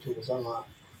Ollie who took his own life.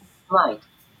 Light.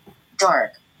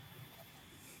 Dark.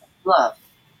 Love.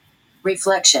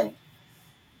 Reflection.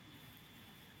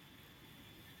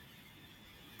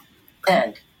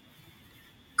 End.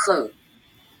 Clue.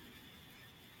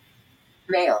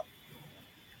 Male.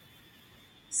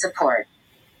 Support.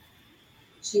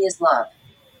 She is love.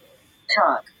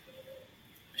 Talk.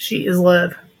 She is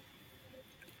love.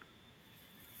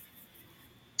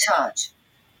 Touch.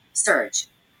 Search.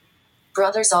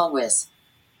 Brothers always.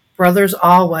 Brothers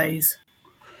always.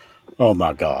 Oh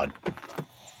my God.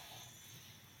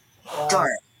 Dark.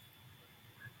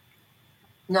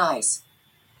 Nice.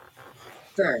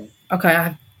 Burn. Okay, I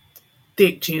have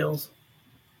dick chills.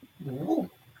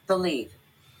 Believe.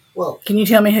 Well, can you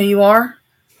tell me who you are?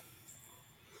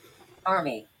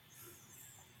 Army.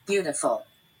 Beautiful.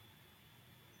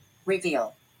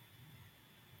 Reveal.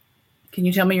 Can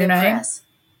you tell me your Impress.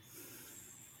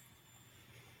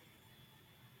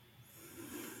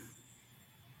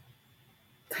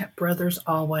 name? That brother's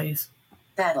always.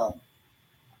 Battle.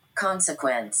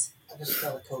 Consequence. I just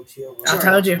gotta coach you over. I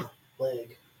told you.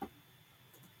 Leg.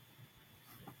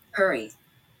 Hurry.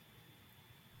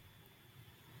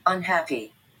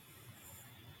 Unhappy.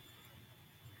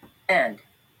 And.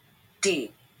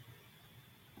 Deep.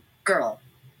 Girl.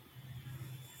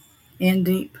 In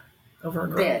deep. Over a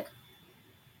girl. Big.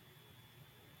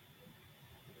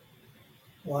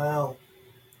 Wow.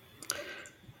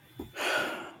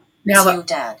 Now to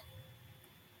dad.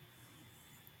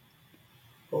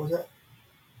 What was that?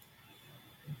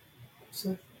 What's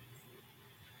that?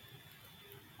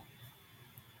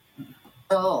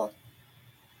 Old.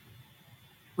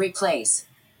 Replace.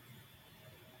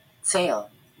 Fail.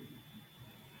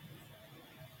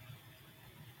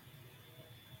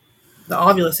 the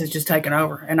ovulus is just taking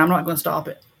over, and I'm not going to stop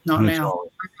it. Not That's now.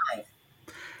 all.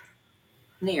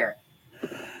 Near. Do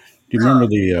you remember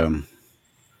the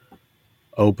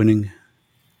opening?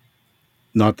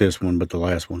 Not this one, but the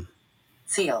last one.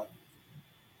 Feel.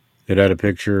 It had a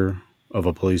picture of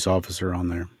a police officer on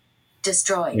there.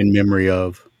 Destroy. In memory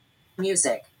of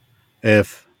Music.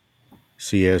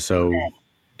 FCSO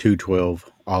 212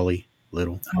 Ollie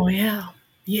Little. Oh, yeah.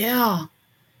 Yeah.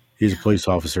 He's a police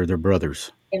officer. They're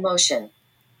brothers. Emotion.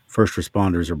 First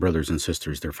responders are brothers and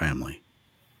sisters. They're family.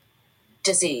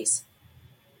 Disease.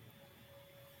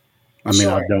 I mean,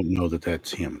 I Sure. don't know that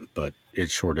that's him, but it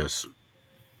sure does.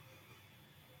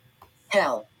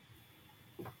 Hell.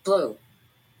 Blue.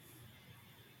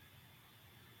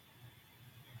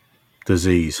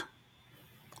 Disease.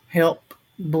 Help.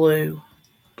 Blue.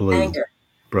 Blue. Anger.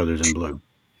 Brothers in blue.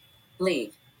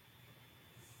 Leave.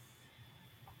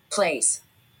 Place.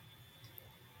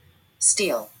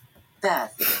 Steal.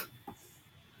 Bath.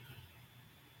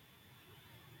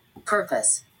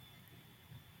 Purpose.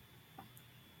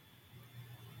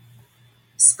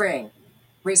 Spring.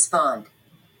 Respond.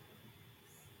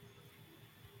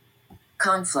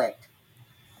 Conflict.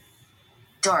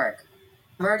 Dark.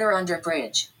 Murder under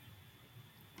bridge.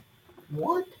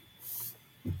 What?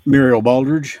 Muriel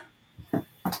Baldridge.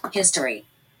 History.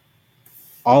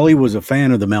 Ollie was a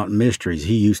fan of the Mountain Mysteries.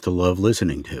 He used to love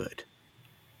listening to it.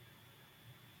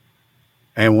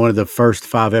 And one of the first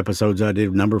 5 episodes I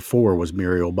did, number 4, was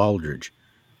Muriel Baldridge.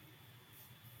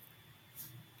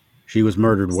 She was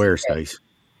murdered where, Stace?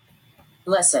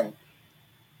 Lesson.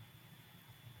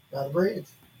 By the bridge.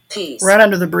 Peace. Right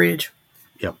under the bridge.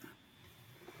 Yep.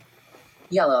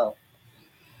 Yellow.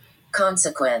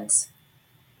 Consequence.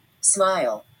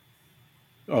 Smile.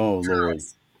 Oh, Lord.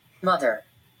 Mother.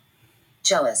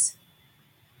 Jealous.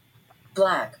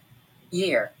 Black.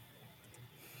 Year.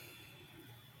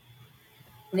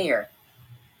 Near.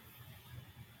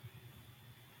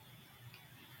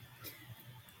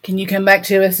 Can you come back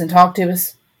to us and talk to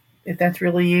us if that's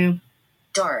really you?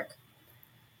 Dark.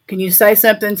 Can you say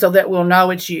something so that we'll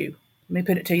know it's you? Let me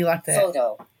put it to you like that.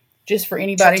 Photo. Just for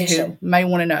anybody Tradition. who may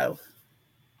want to know.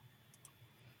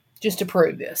 Just to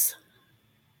prove this.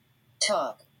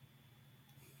 Talk.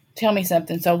 Tell me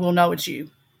something so we'll know it's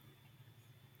you.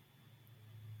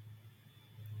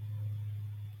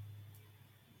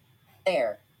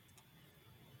 Air.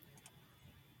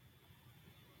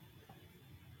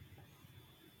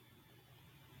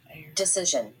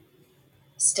 Decision.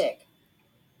 Stick.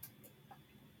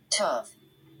 Tough.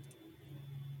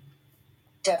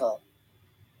 Devil.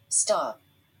 Stop.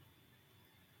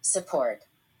 Support.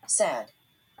 Sad.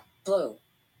 Blue.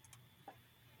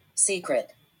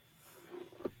 Secret.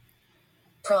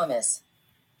 Promise.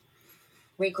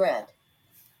 Regret.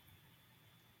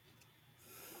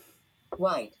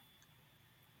 White.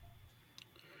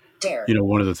 Dare. You know,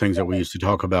 one of the things that we used to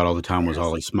talk about all the time was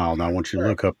Ollie Smile. Now I want you to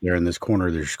look up there in this corner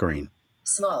of your screen.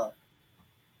 Small.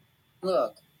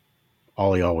 Look.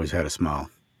 Ollie always had a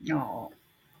smile. Oh.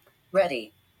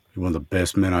 Ready. He's one of the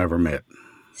best men I ever met.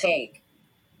 Fake.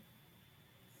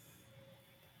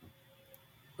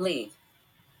 Leave.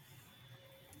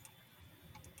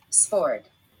 Sport.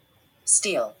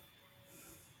 Steal.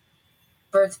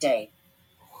 Birthday.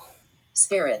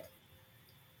 Spirit.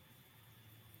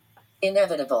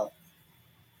 Inevitable.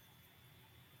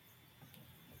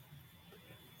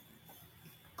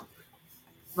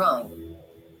 Wrong.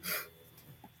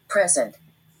 Present.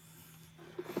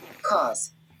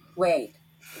 Cause. Wait.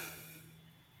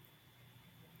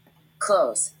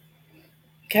 Close.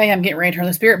 Okay, I'm getting ready to turn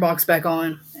the spirit box back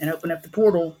on and open up the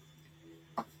portal.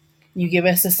 You give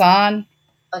us a sign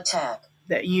Attack.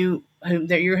 that you're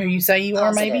who you say you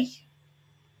are, maybe? Positive.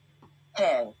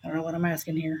 Hang. I don't know what I'm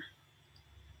asking here.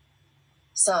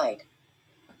 Side.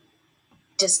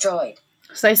 Destroyed.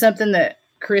 Say something that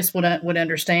Chris would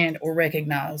understand or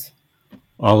recognize.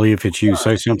 Ollie, if it's you,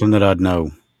 say something that I'd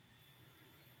know.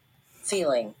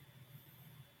 Feeling.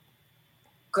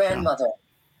 Grandmother.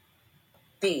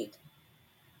 Beat.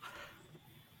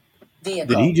 Vehicle.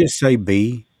 Did he just say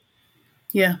B?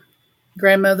 Yeah.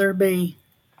 Grandmother B.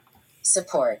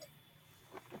 Support.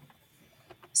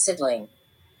 Sibling.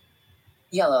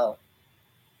 Yellow.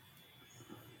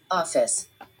 Office.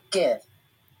 Give.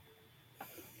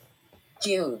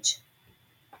 Huge.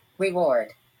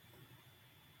 Reward.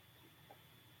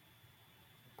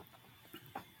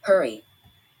 Hurry.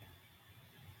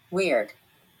 Weird.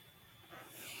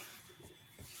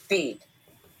 Beat.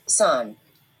 Sun.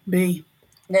 B.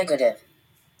 Negative.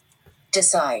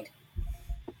 Decide.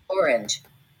 Orange.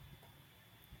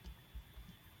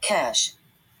 Cash.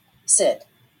 Sit.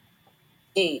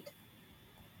 Eat.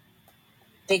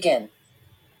 Begin.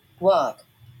 Walk.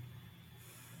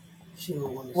 Sheila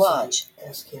wanted to Watch. say,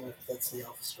 ask him if that's the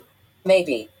officer.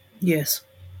 Maybe. Yes.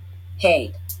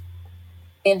 Hate.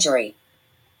 Injury.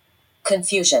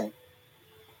 Confusion.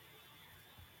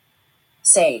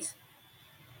 Save.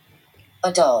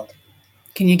 Adult.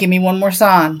 Can you give me one more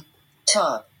sign?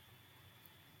 Top.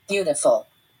 Beautiful.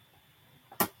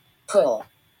 Pull.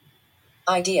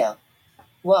 Idea.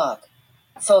 Walk.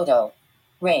 Photo.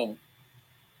 Rain.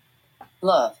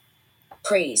 Love.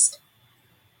 Priest.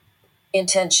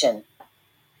 Intention.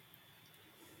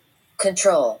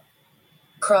 Control.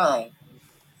 Cry.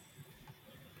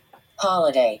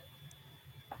 Holiday.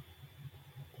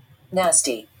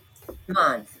 Nasty.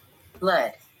 Month.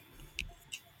 Lead.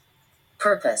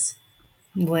 Purpose.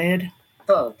 Lead.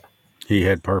 Boat. He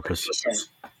had purpose.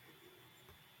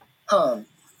 Home.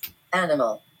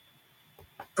 Animal.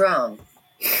 Brown.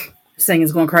 This thing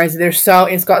is going crazy.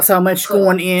 It's got so much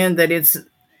going in that it's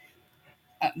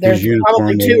there's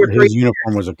probably 2 or 3. His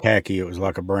uniform was a khaki. It was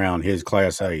like a brown. His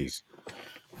class A's.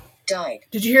 Died.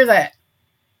 Did you hear that?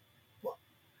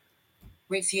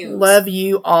 Refuse. Love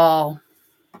you all.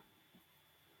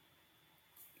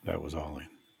 That was Ollie.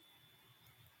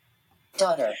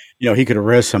 Daughter. You know, he could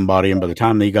arrest somebody, and by the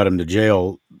time they got him to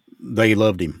jail, they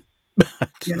loved him.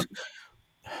 Yeah.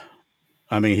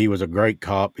 I mean, he was a great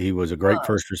cop. He was a great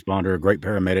first responder, a great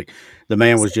paramedic. The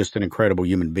man was just an incredible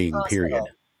human being, period.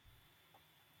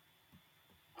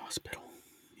 Hospital.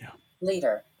 Yeah.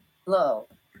 Leader. Low.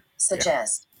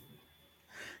 Suggest.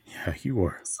 Yeah, you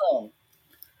were. Sloan.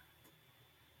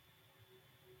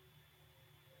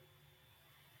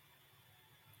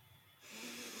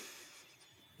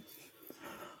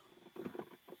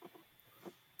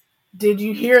 Did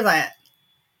you hear that?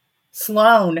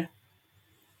 Sloan.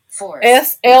 Force.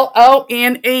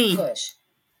 SLONE. Push.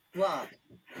 Walk.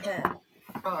 Head.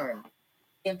 Arm.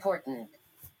 Important.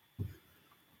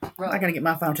 I gotta get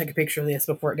my phone and take a picture of this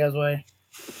before it goes away.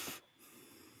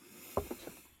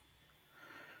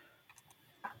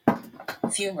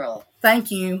 Funeral.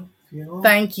 Thank you.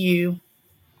 Thank you.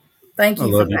 Thank you I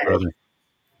for love you, that. brother.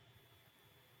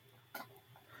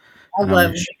 I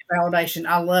love validation.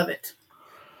 I love it.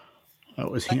 That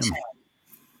was him.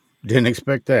 Didn't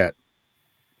expect that.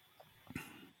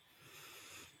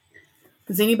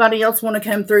 Does anybody else want to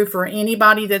come through for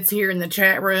anybody that's here in the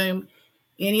chat room?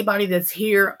 Anybody that's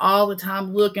here all the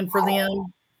time looking for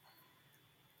them?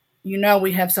 You know,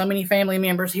 we have so many family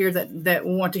members here that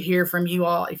want to hear from you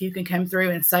all. If you can come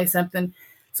through and say something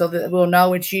so that we'll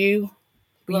know it's you,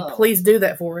 will you please do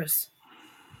that for us?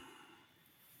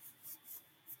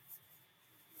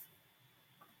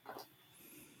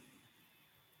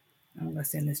 I'm going to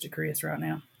send this to Chris right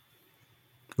now.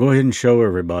 Go ahead and show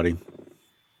everybody.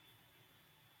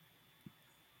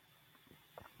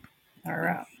 All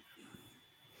right.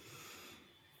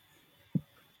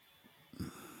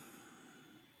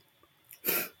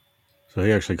 So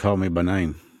he actually called me by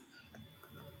name.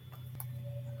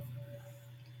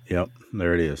 Yep,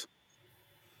 there it is.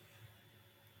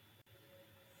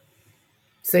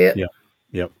 See it?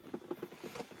 Yep.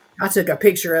 I took a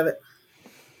picture of it.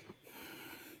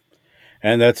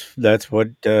 And that's what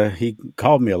he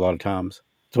called me a lot of times.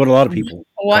 It's what a lot of people.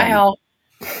 Wow.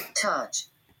 Touch.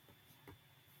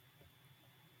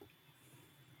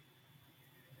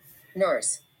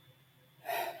 Nurse.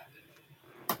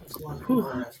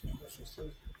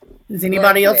 Does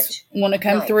anybody else want to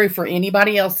come through for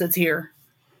anybody else that's here?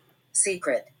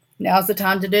 Secret. Now's the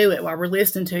time to do it while we're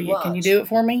listening to you. Can you do it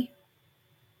for me?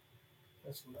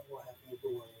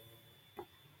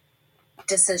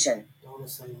 Decision.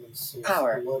 Power.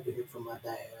 Power. I love to hear from my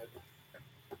dad.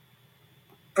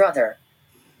 Brother.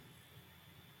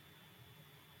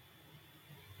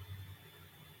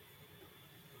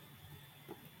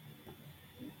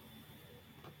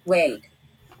 Wait.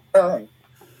 Own.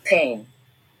 Pain.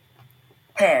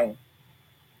 Hang.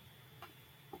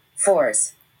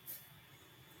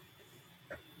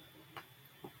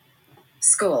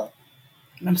 School.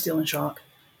 I'm still in shock.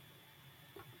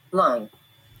 Line.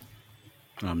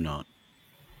 I'm not.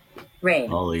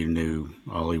 Rain. Ollie knew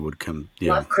Ollie would come.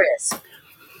 Yeah. Love Chris.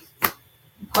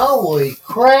 Holy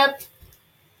crap!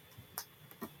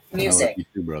 Music. I love you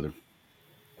too, brother.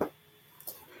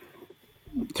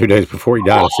 2 days before he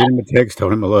died, I sent him a text,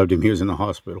 told him I loved him. He was in the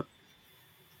hospital.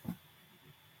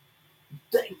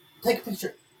 Take a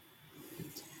picture.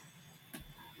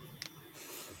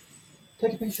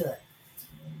 Take a picture of that.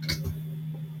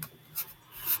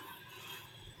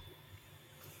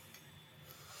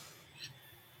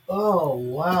 Oh,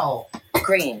 wow.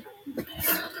 Green.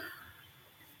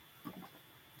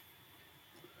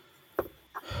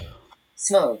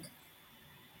 Smoke.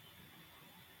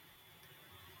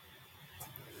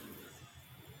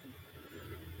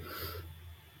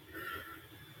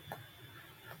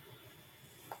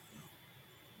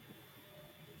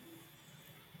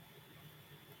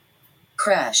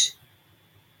 Crash.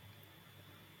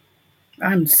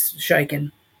 I'm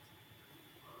shaking.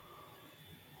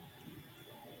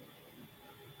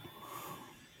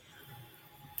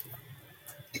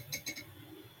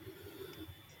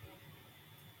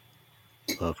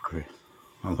 Love Chris.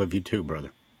 I love you too,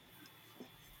 brother.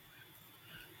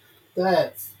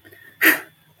 That's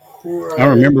I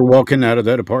remember walking out of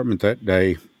that apartment that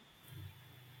day,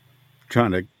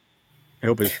 trying to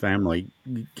help his family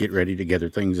get ready to gather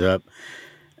things up.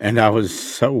 And I was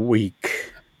so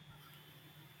weak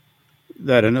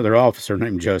that another officer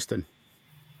named Justin,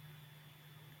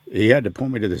 he had to pull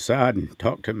me to the side and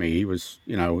talk to me. He was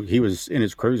in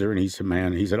his cruiser, and he said,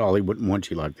 man, he said, Ollie wouldn't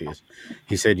want you like this.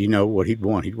 He said, you know what he'd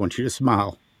want? He'd want you to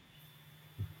smile.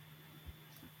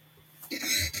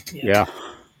 Yeah.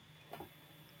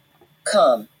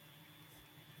 Calm.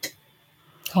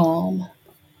 Calm.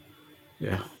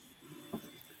 Yeah.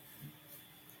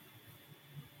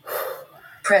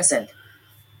 Present.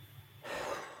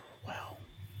 Wow.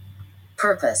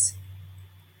 Purpose.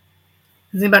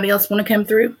 Does anybody else want to come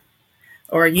through?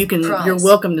 Or you're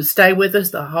welcome to stay with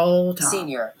us the whole time.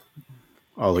 Senior.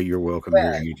 Ollie, you're welcome here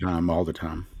anytime, all the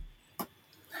time.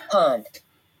 Pond.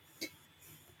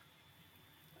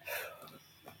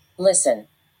 Listen.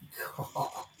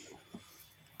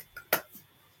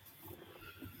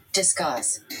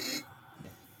 Discuss.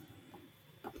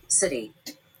 City.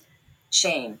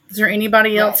 Shame. Is there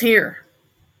anybody else here?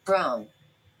 Brown.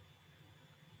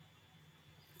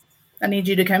 I need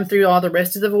you to come through all the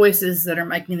rest of the voices that are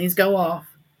making these go off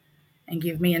and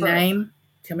give me a name.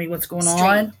 Tell me what's going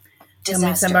on. Tell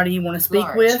me somebody you want to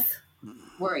speak with.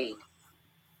 Worried.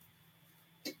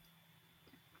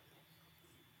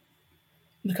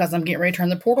 Because I'm getting ready to turn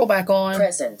the portal back on.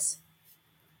 Presence.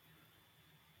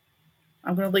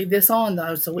 I'm going to leave this on,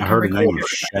 though, so we I can heard a record name of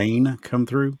Shane come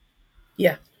through.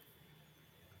 Yeah.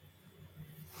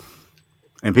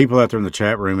 And people out there in the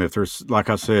chat room, if there's,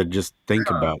 like I said, just think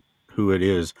about who it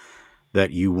is that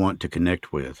you want to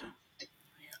connect with.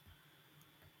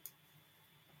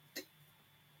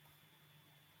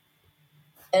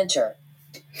 Enter.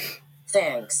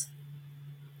 Thanks.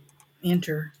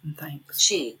 Enter and thanks.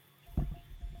 She.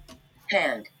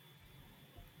 Hand.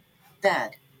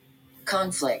 Bad.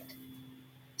 Conflict.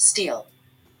 Steal.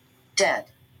 Dead.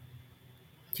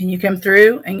 Can you come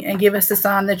through and give us a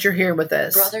sign that you're here with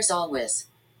us? Brothers always.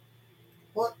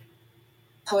 What?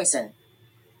 Poison.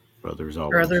 Brothers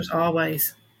always. Brothers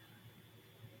always.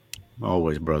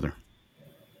 Always, brother.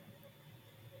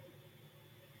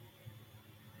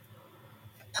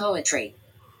 Poetry.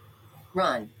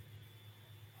 Run.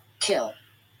 Kill.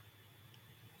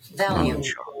 Value.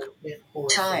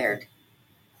 Tired.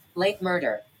 Late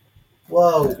murder.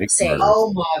 Whoa. Say.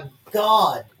 Oh my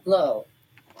God. Low.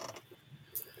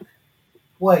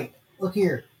 Wait, look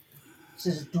here. It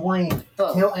says Dwayne,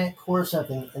 Both. tell Aunt Cora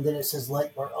something, and then it says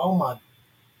Lake Murder. Oh my.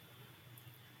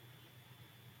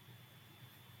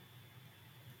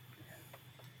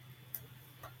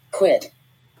 Quit.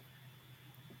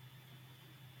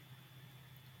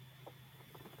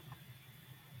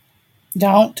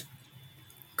 Don't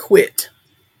quit.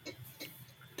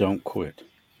 Don't quit.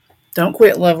 Don't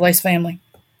quit, Lovelace family.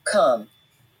 Come.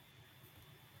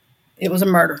 It was a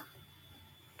murder.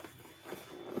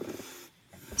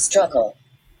 Struggle.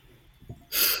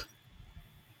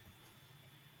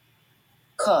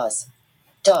 Cause.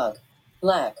 Dog.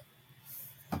 Lack.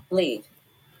 Leave.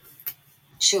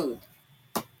 Shoot.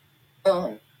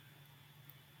 Own.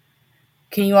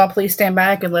 Can you all please stand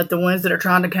back and let the ones that are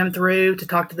trying to come through to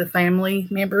talk to the family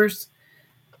members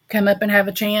come up and have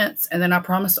a chance? And then I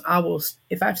promise I will,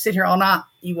 if I have to sit here all night,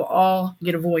 you will all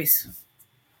get a voice.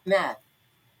 Map.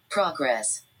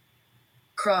 Progress.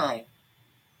 Cry.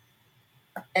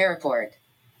 Airport.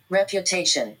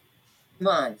 Reputation.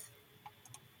 Month.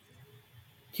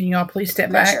 Can you all please step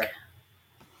Measure. back?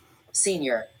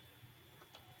 Senior.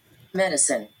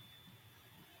 Medicine.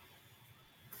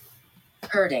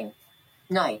 Hurting.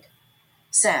 Night.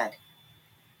 Sad.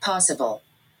 Possible.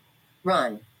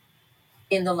 Run.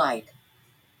 In the light.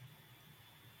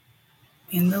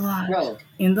 In the light. Road.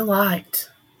 In the light.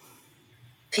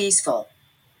 Peaceful.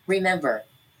 Remember.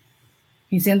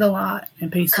 He's in the light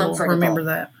and peaceful. Comfortable. Remember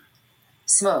that.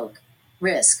 Smoke.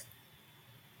 Risk.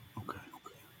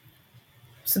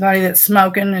 Somebody that's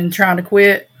smoking and trying to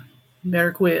quit,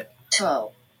 better quit.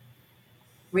 Toe.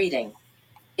 Reading.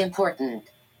 Important.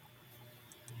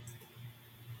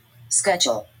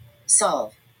 Schedule.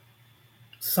 Solve.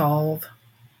 Solve.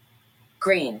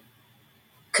 Green.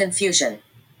 Confusion.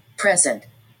 Present.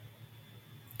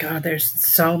 God, there's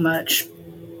so much.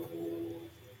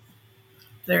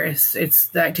 The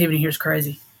activity here is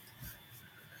crazy.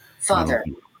 Father.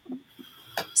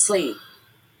 Sleep.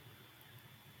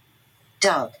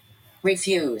 Doubt.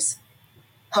 Refuse.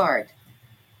 Hard.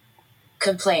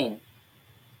 Complain.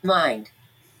 Mind.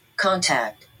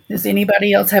 Contact. Does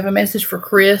anybody else have a message for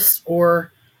Chris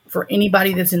or for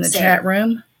anybody that's in the chat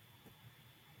room?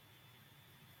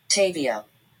 Tavia.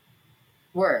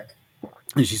 Work.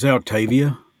 Did she say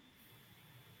Octavia?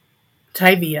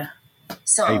 Tavia.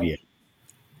 Song. Tavia.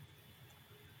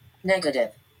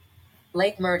 Negative.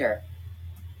 Late murder.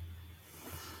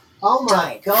 Oh my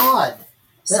Died. God.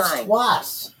 That's Sign.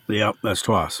 twice. Yep, that's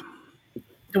twice.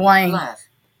 Dwayne. Laugh.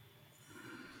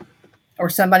 Or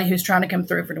somebody who's trying to come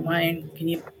through for Dwayne. Can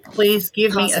you please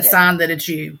give me a Positive. sign that it's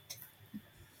you?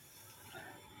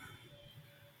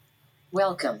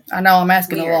 Welcome. I know I'm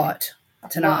asking Weird. a lot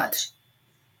tonight. Watch.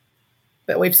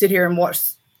 But we've sit here and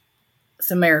watched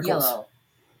some miracles. Yellow.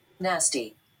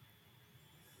 Nasty.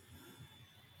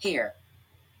 Here.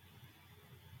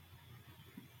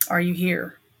 Are you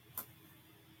here?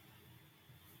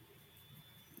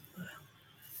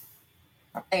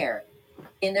 Air.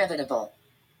 Inevitable.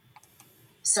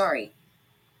 Sorry.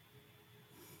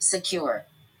 Secure.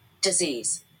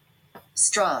 Disease.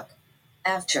 Stroke.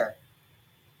 After.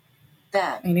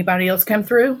 Back. Anybody else come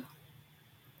through?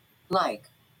 Like.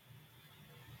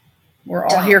 We're all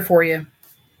Dog. here for you.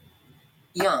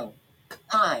 Young.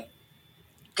 High.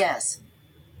 Guess.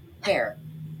 Hair.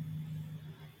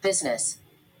 Business.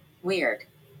 Weird.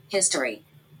 History.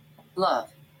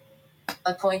 Love.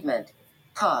 Appointment.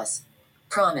 Pause.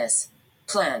 Promise.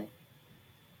 Plan.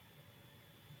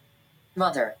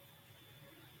 Mother.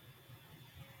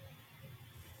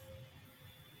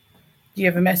 Do you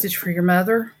have a message for your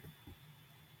mother?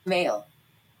 Male.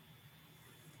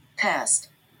 Past.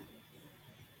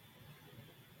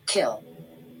 Kill.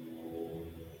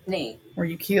 Knee. Were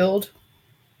you killed?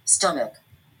 Stomach.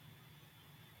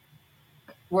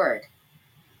 Word.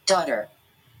 Daughter.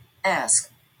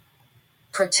 Ask.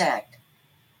 Protect.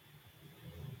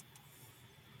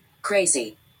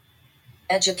 Crazy.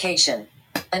 Education.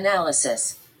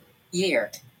 Analysis.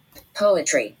 Year.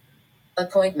 Poetry.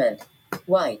 Appointment.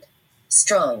 White.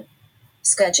 Strong.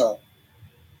 Schedule.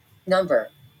 Number.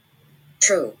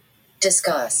 True.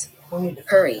 Discuss.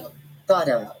 Hurry.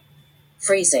 Bottom.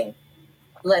 Freezing.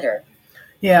 Letter.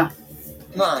 Yeah.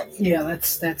 Month. Yeah,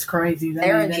 that's crazy.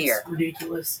 Aaron That's here.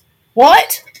 ridiculous.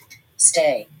 What?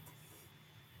 Stay.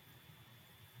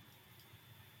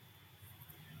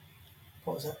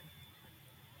 What was that?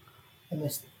 I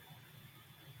missed it.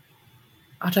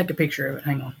 I'll take a picture of it.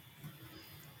 Hang on.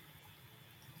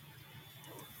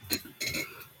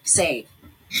 Save.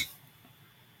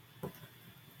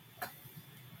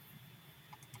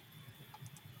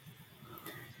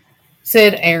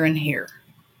 Said Aaron here.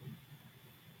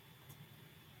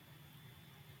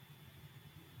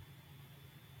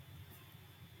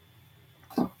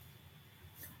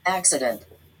 Accident.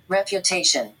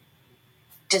 Reputation.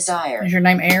 Desire. Is your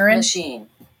name Aaron? Machine.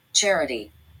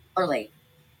 Charity. Early.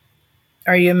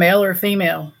 Are you a male or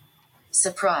female?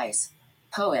 Surprise.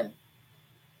 Poem.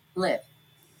 Lip.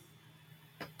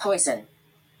 Poison.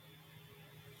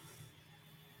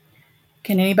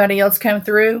 Can anybody else come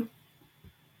through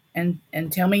and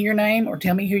tell me your name or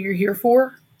tell me who you're here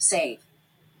for? Save.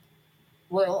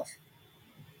 Wolf.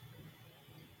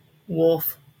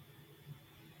 Wolf.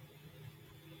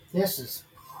 This is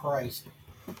crazy.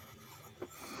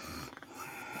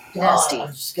 Nasty. I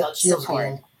just got chills Support.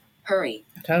 again. Hurry.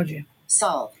 I told you.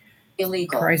 Solve.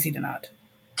 Illegal. Crazy tonight.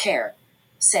 Care.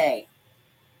 Say.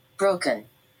 Broken.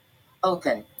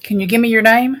 Open. Can you give me your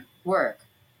name? Work.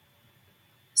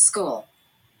 School.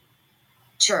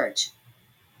 Church.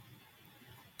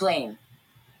 Blame.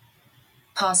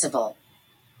 Possible.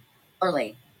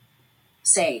 Early.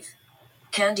 Safe.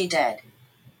 Candy dead.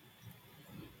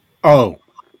 Oh,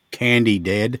 Candy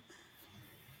dead.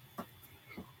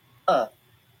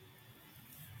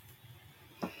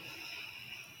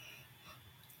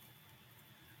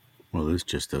 Well, this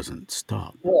just doesn't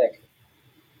stop.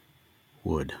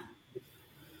 Woods.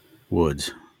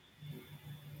 What?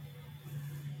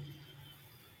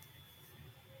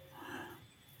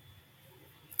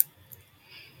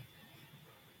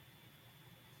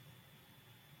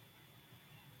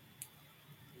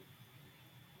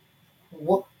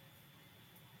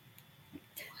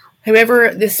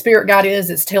 Whoever this spirit guide is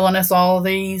that's telling us all of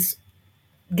these,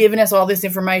 giving us all this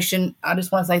information, I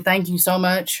just want to say thank you so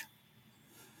much.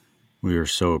 We are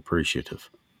so appreciative.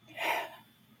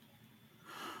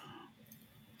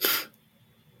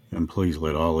 And please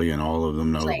let Ollie and all of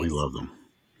them know that we love them.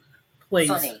 Please.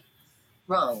 Funny.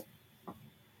 Wrong.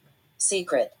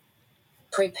 Secret.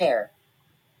 Prepare.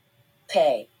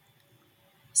 Pay.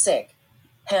 Sick.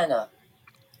 Hannah.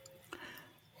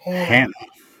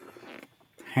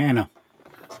 Hannah.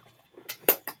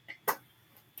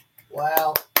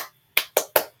 Wow.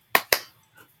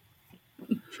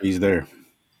 She's there.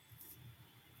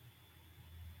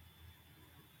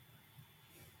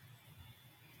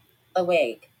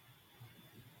 Awake.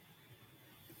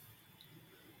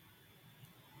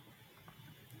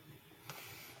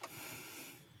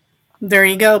 There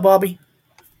you go, Bobby.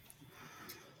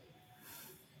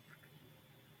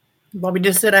 Bobby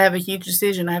just said I have a huge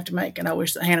decision I have to make, and I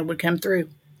wish that Hannah would come through.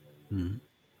 Mm-hmm.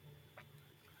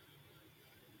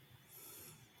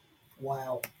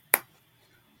 Wow.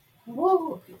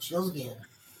 Whoa, chills again.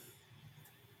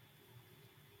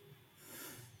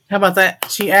 How about that?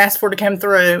 She asked for it to come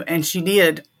through, and she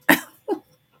did.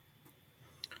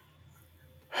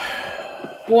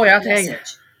 Boy, I'll tell you.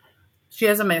 She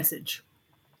has a message.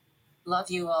 Love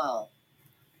you all.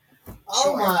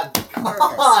 Oh my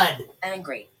God.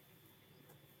 Angry.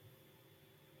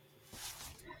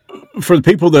 For the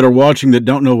people that are watching that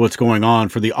don't know what's going on,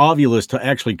 for the Ovulus to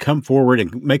actually come forward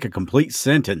and make a complete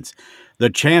sentence, the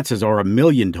chances are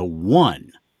 1,000,000 to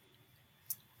 1.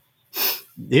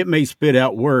 It may spit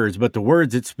out words, but the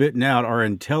words it's spitting out are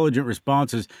intelligent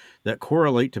responses that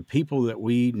correlate to people that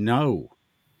we know.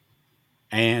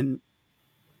 And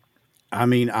I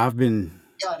mean, I've been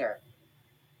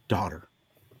daughter.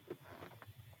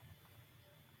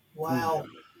 Wow.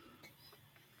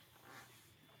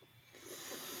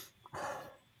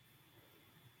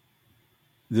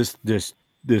 This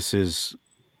is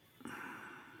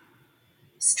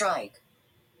strike.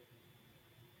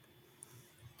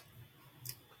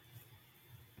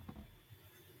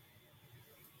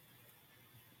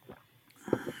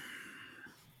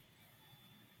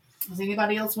 Does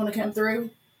anybody else want to come through?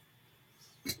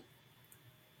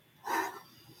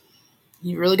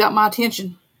 You really got my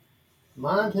attention.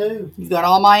 Mine too. You've got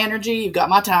all my energy. You've got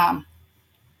my time.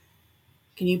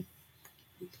 Can you?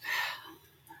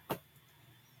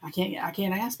 I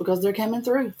can't ask because they're coming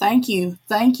through. Thank you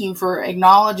for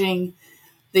acknowledging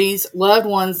these loved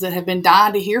ones that have been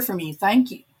dying to hear from you.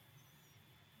 Thank you.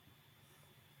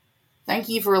 Thank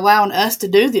you for allowing us to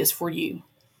do this for you.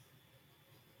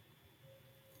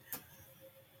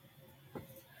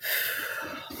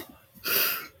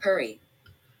 Hurry.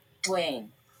 Dwayne.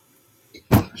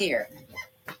 Here.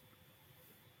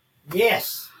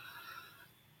 Yes.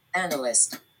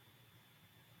 Analyst.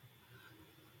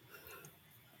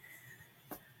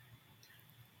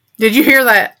 Did you hear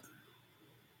that?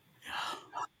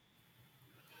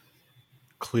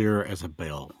 clear as a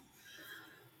bell.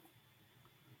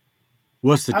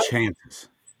 What's the chances?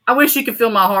 I wish you could feel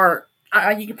my heart.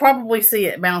 You could probably see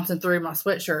it bouncing through my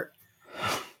sweatshirt.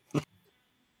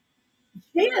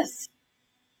 Yes.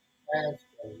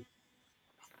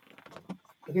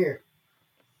 Here.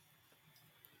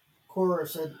 Cora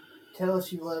said, "Tell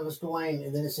us you love us, Dwayne,"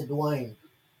 and then it said Dwayne.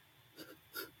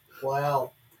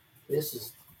 Wow. This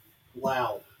is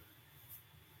wow.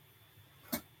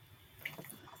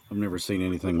 I've never seen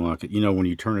anything like it. You know, when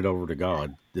you turn it over to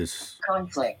God, this...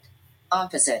 Conflict.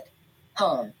 Opposite.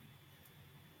 Home.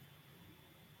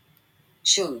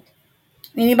 Shoot.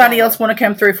 Anybody else want to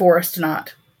come through for us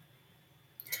tonight?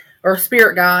 Or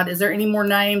Spirit Guide, is there any more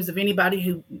names of anybody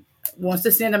who wants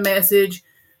to send a message?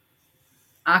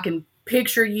 I can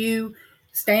picture you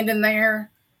standing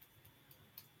there.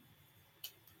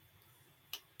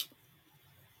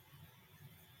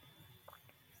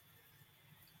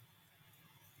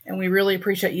 And we really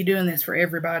appreciate you doing this for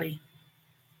everybody.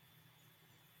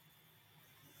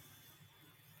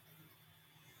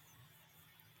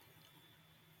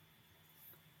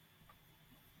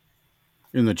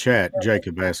 In the chat,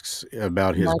 Jacob asks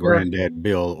about his granddad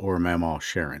Bill or Mamaw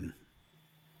Sharon.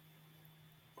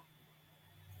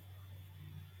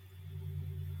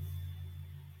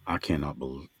 I cannot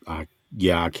believe. I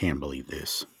can't believe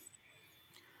this.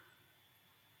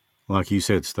 Like you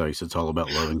said, Stace, it's all about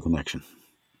love and connection.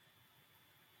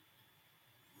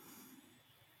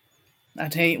 I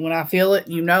tell you, when I feel it,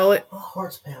 you know it. My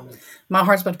heart's pounding. My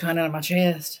heart's about to pound out of my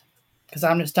chest because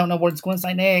I just don't know what it's going to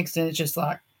say next, and it's just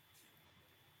like.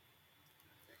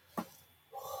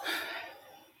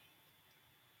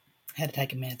 Had to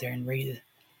take a minute there and read the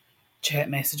chat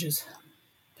messages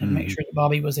to make sure that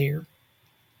Bobby was here.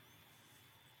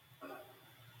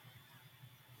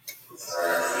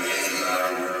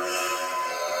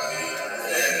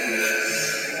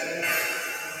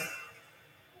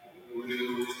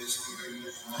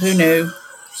 Who knew?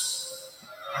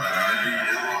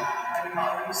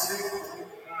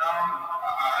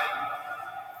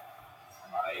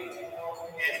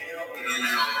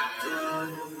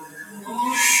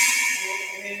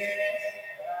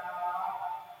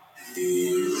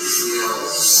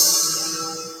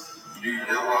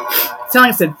 Sounds like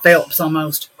I said Phelps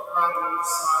almost.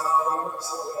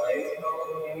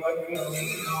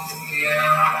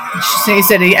 He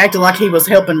said he acted like he was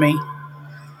helping me.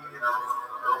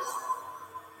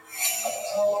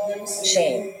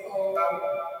 Shane.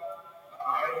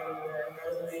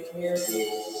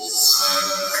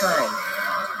 Kind.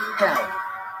 Help.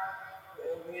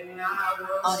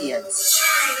 Audience.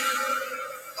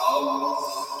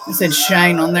 It said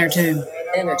Shane on there too.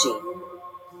 Energy.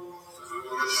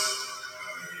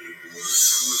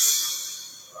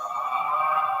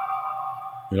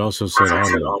 It also said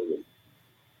audio.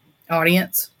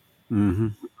 Audience. Mm-hmm.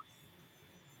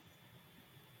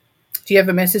 Do you have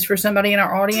a message for somebody in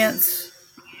our audience?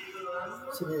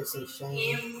 She didn't say Shane.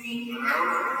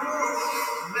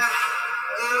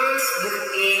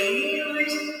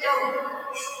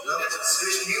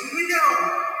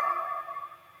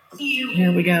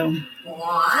 Here we go.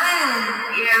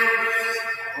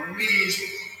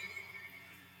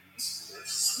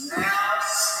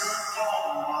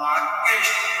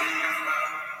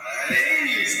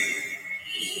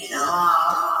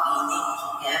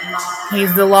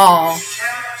 He's the law.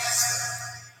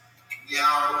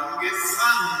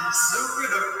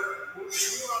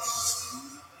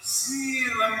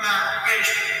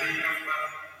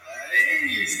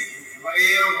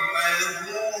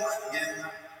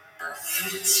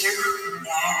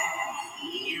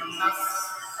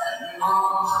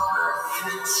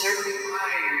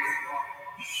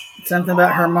 Something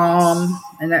about her mom,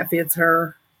 and that fits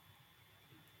her.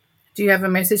 Do you have a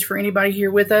message for anybody here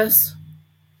with us?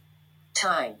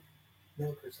 Time.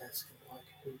 Milker's asking like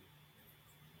who.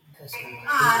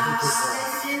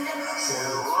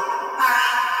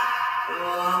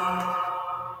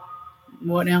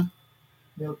 What now?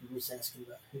 Milker was asking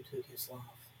about who took his life.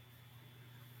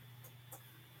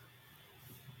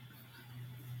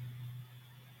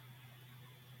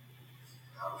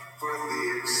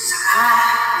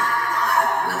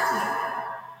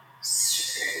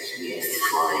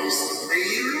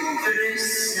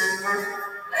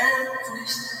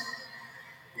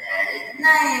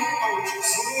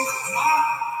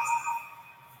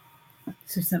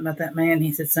 Said something about that man.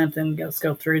 He said something. Let's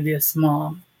go through this,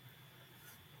 Mom.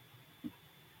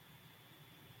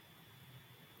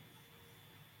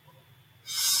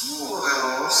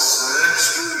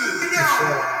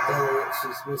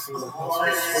 She's missing the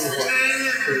husband's sweetheart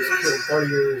who was killed 30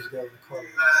 years ago in the car.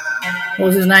 What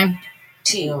was his name?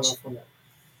 Teach.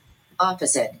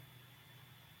 Opposite.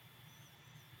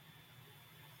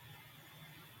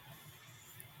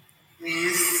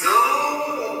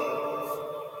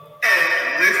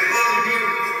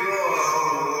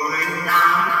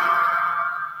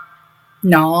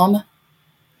 Nom.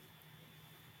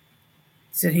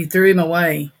 Said he threw him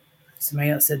away.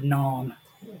 Somebody else said Nom.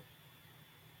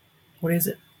 What is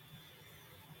it?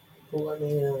 Well, let me,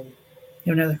 You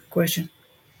have another question?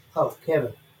 Oh,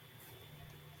 Kevin.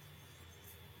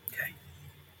 Okay.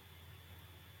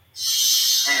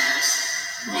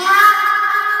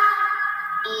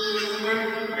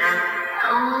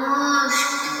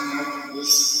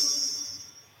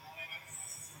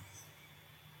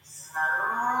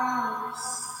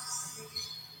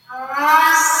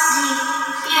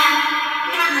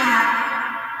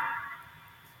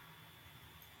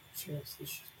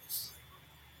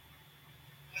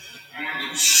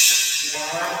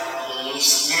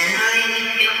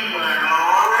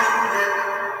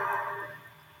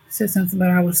 Said something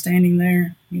about I was standing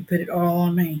there. You put it all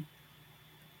on me.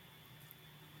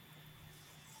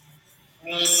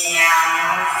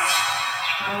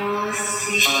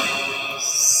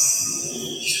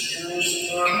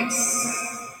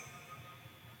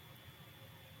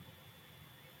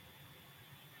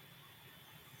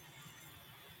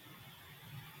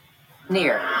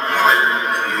 Near.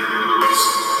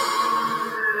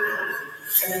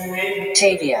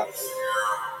 Tavia.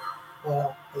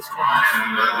 Well, it's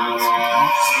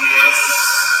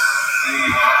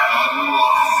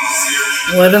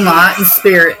Love and light and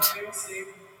spirit.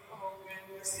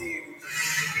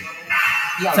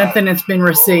 Yellow. Something that's been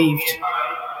received.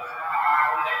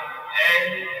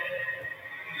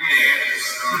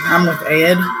 I'm with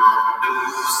Ed.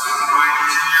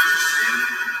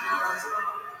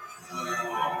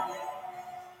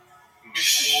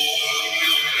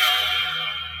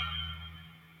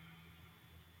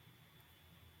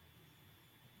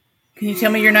 Can you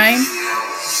tell me your name?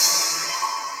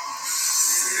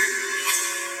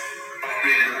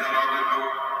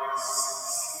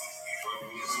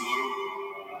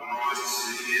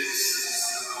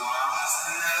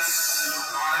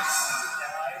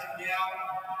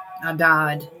 I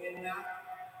died.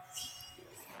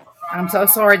 I'm so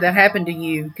sorry that happened to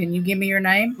you. Can you give me your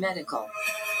name? Medical.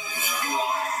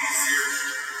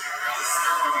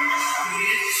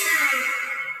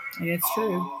 And it's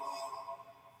true.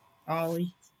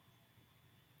 Ollie.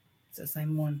 It's the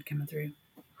same one coming through.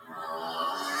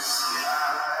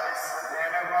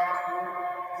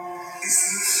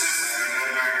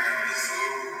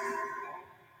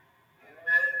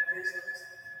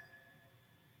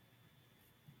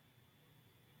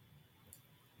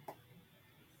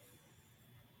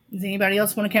 Does anybody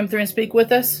else want to come through and speak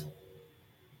with us?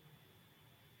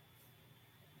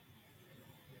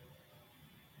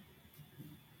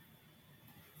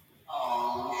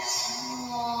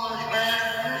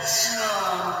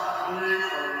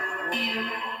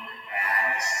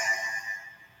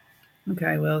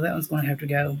 Okay, well, that one's going to have to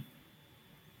go.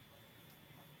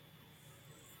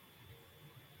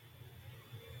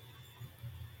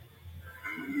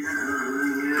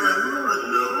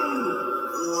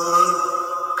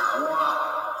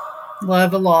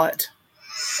 Love a lot.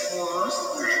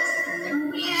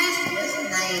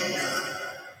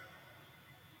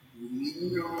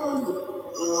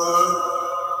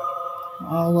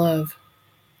 All love.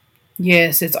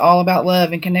 Yes, it's all about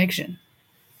love and connection.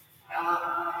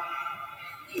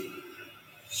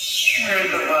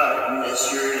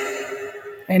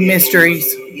 And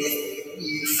mysteries.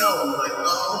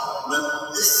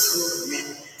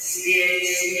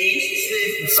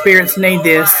 Spirits need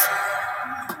this.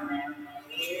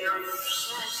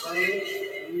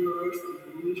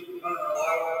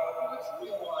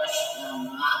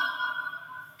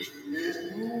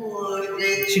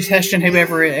 She's hushing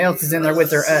whoever else is in there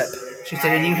with her up. She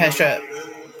said, and you hush up.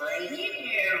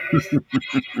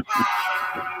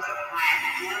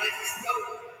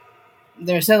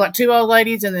 There's like two old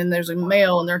ladies, and then there's a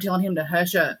male, and they're telling him to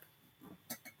hush up.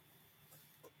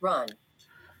 Run.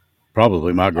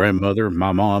 Probably my grandmother,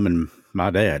 my mom, and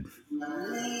my dad.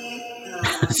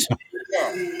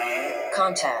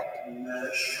 Contact.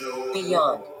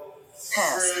 Beyond.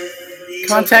 Past.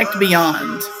 Contact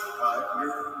beyond.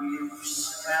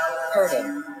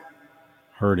 Hurting.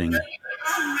 Hurting.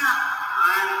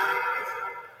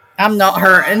 I'm not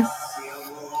hurting.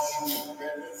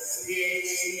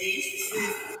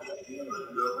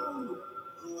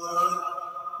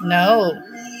 No.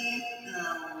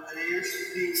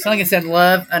 It's like I said,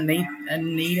 love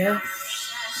Anita.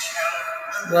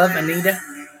 Love Anita.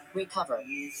 Recover.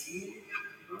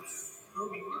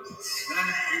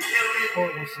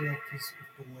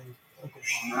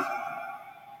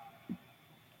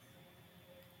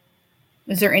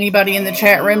 Is there anybody in the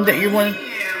chat room that you want to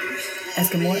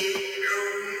ask him what?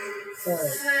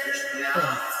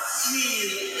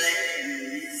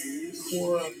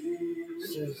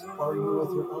 Says, are you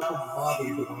with your Uncle Bobby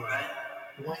tonight?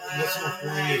 Listen if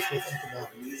one is with Uncle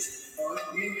Bobby.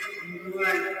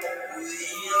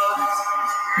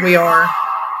 We are.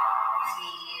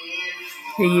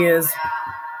 He is.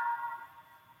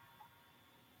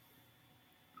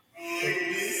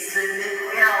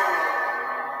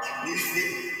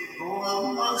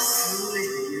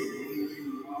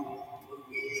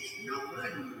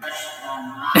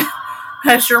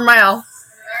 Hush your mouth.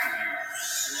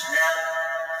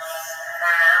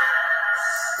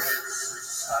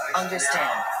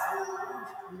 Understand.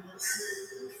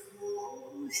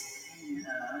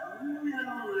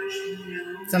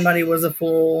 Somebody was a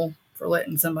fool for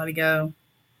letting somebody go.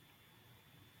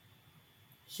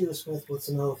 Sheila Smith wants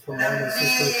to know if her mom and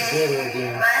sister are together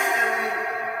again.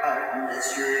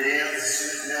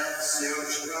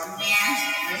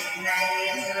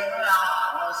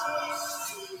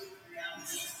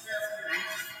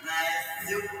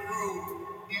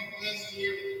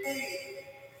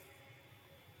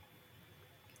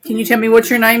 Can you tell me what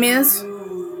your name is?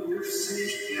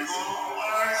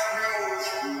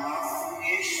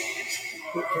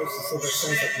 Tracy said that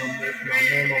sounds like my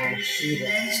mama,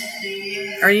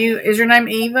 Eva. Is your name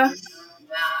Eva?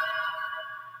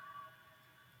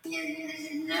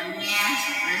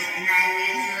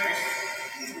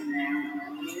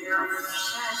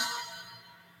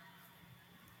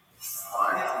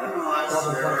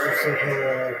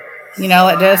 You know,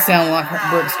 it does sound like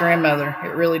Brooke's grandmother. It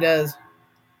really does.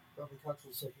 Robin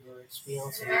Coxwell said her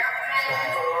ex-fiance died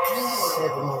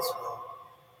 7 months ago.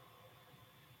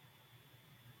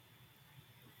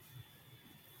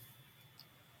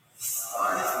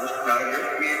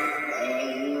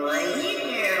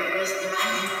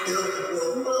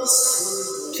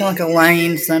 Sound like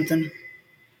Elaine something.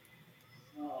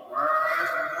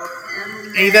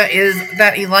 Eva, is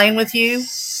that Elaine with you?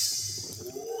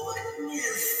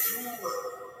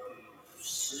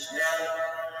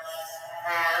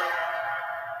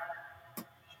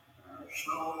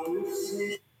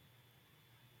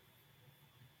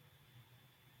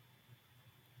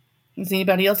 Does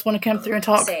anybody else want to come through and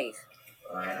talk? Save.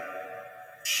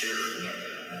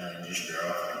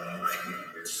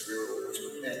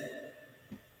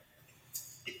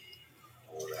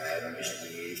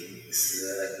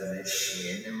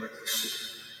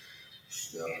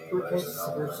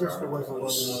 Her sister was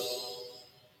alone.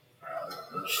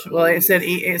 Well, it said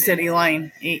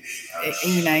Elaine. E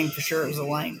name for sure. It was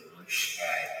Elaine.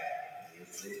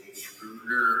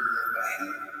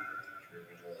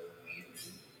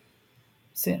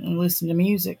 Sit and listen to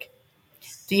music.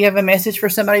 Do you have a message for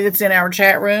somebody that's in our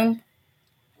chat room?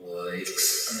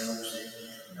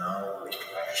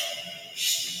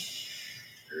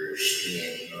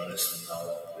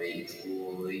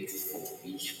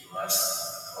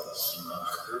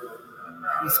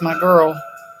 It's my girl.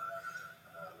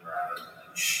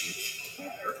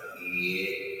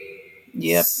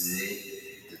 Yep.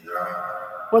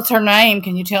 What's her name?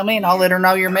 Can you tell me? And I'll let her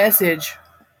know your message.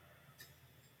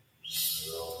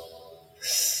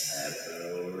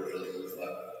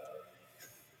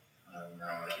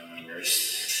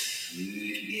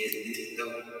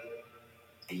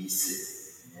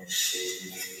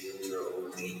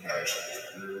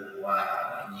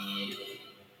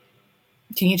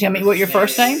 Can you tell me what your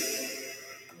first name?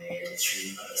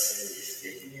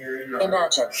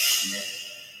 Imagine.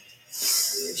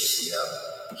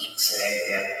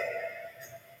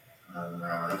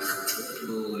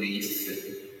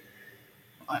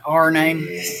 My R name.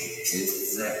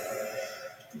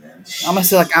 I'm gonna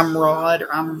say like I'm Rod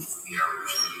or I'm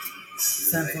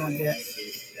something like that.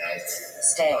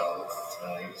 Stay.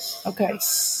 Okay.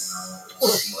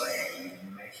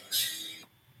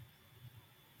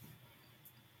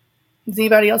 Does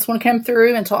anybody else want to come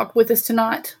through and talk with us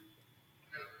tonight?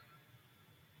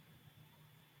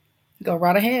 Go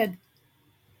right ahead.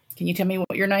 Can you tell me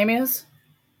what your name is?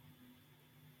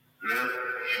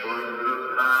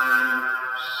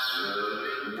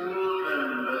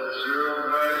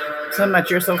 So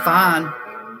much. You're so fine.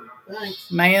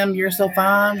 Thanks. Ma'am, you're so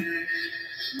fine.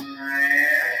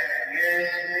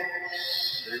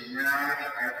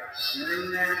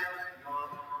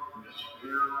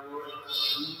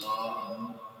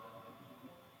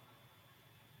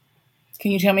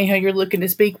 Can you tell me who you're looking to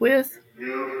speak with?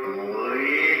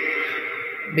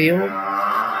 Bill?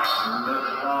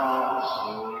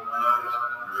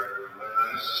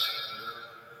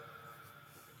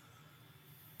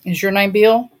 Is your name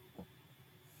Bill?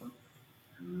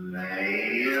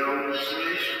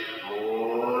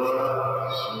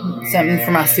 Something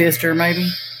for my sister, maybe.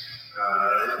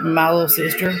 My little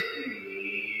sister.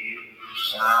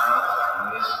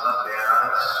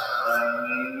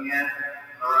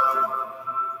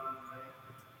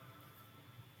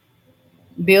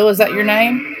 Bill, is that your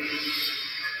name?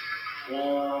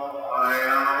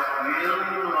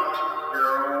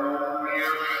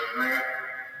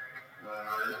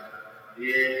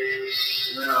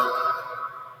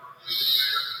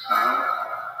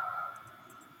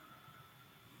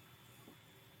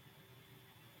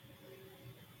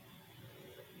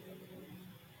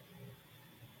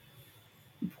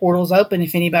 The portal's open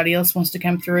if anybody else wants to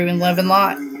come through in love and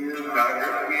light.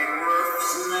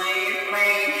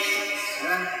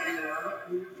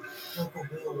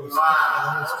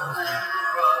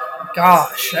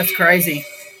 Gosh, that's crazy.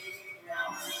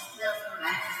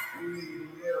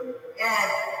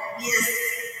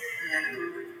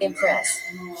 Impress.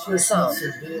 Sure, Song.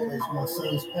 Bill is my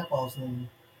son's papa's name.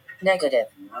 Negative.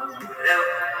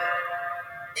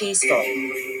 Peaceful.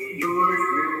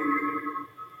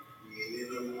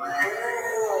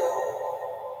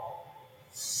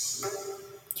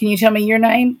 Can you tell me your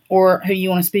name or who you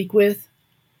want to speak with?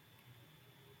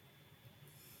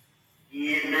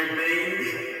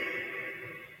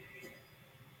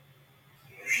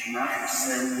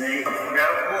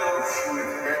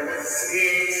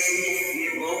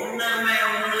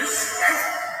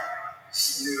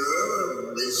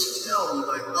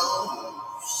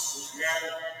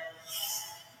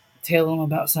 Tell them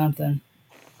about something.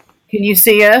 Can you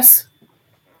see us?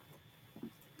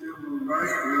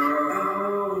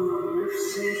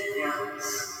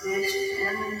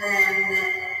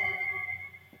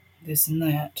 This and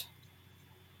that.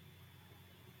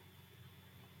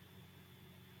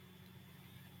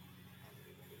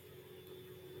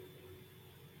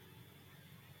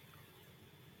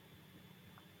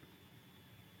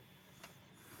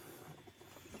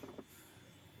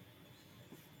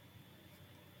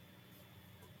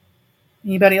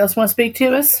 Anybody else want to speak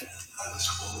to us?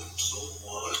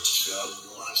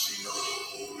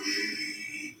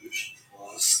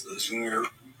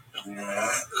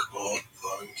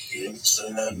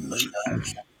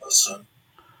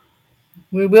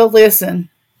 We will listen.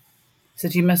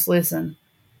 Said you must listen.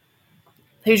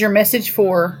 Who's your message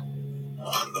for?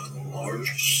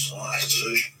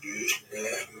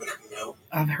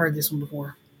 I've heard this one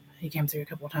before. He came through a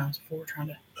couple of times before trying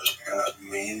to.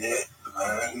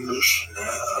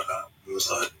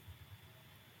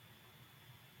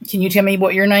 Can you tell me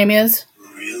what your name is?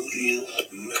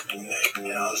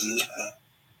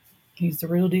 He's the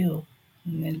real deal.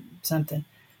 And then something.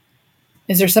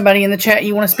 Is there somebody in the chat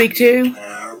you want to speak to?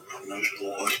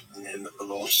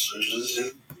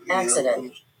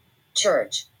 Accident.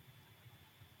 Church.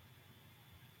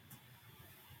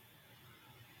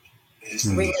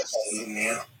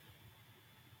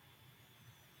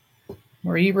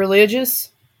 Were you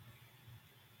religious?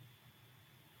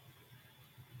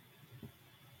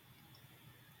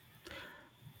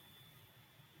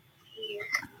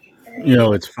 You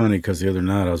know, it's funny because the other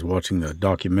night I was watching the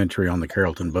documentary on the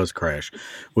Carrollton bus crash,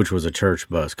 which was a church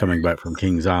bus coming back from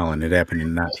Kings Island. It happened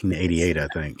in 1988, I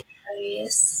think.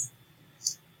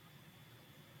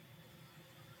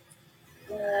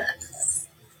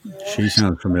 She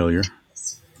sounds familiar.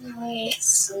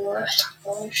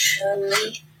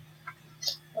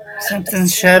 Something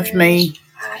shoved me.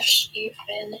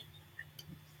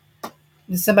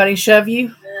 Did somebody shove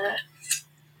you?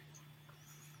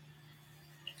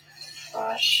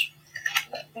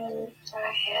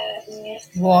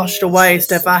 Washed away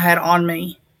stuff I had on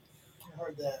me. I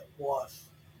heard that. Wash.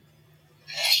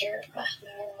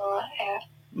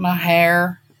 My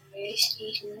hair.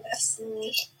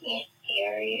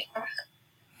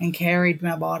 And carried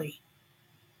my body.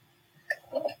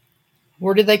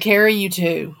 Where did they carry you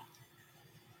to?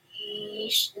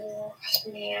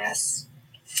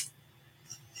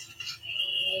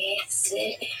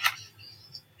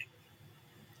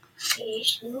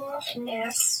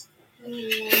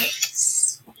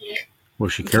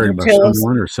 Was she carried by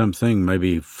someone or something?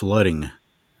 Maybe flooding.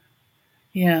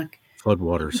 Yeah.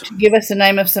 Floodwaters. Give us the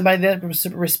name of somebody that was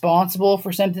responsible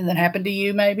for something that happened to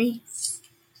you, maybe?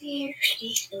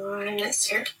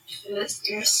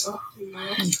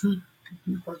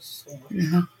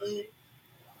 Mm-hmm.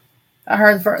 I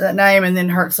heard that name and then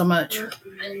hurt so much. I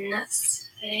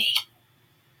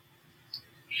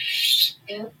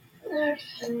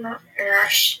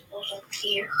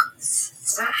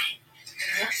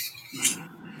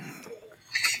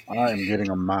am getting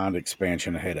a mind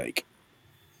expansion headache.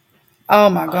 Oh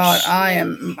my God,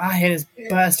 my head is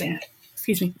bursting.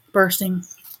 Bursting.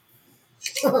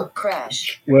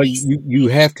 Crash. Well, you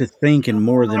have to think in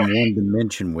more than one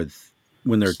dimension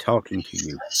when they're talking to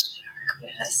you.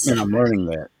 And I'm learning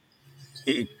that.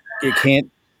 It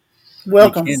can't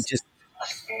Welcome. It can't just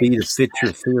be to fit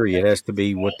your theory. It has to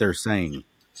be what they're saying.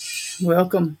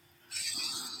 Welcome.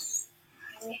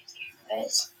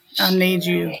 I need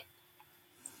you.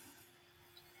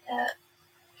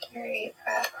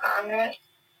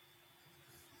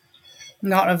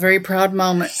 Not a very proud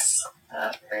moment.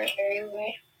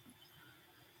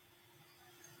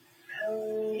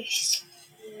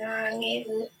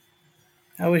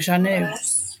 I wish I knew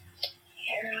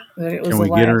that it was the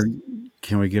last.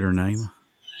 Can we get her name?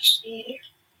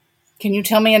 Can you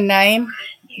tell me a name?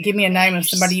 Give me a name of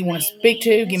somebody you want to speak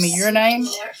to. Give me your name.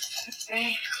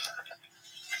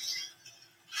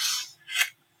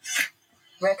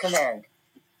 Recommend.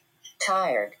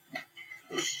 Tired.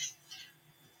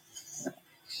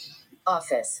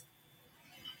 Office.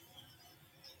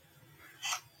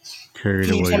 Carried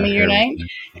Can you tell me your name?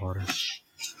 Water.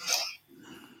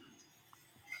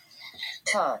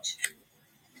 Touch.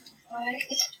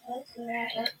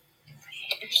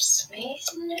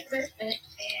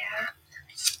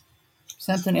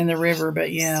 Something in the river,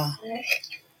 but yeah.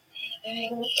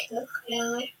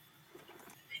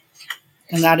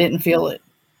 And I didn't feel it.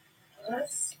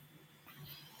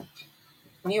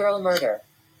 Mural murder.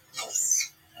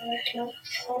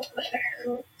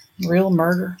 Real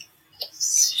murder.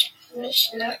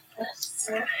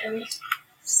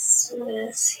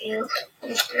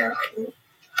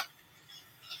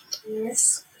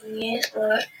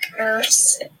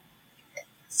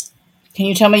 Can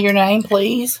you tell me your name,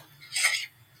 please?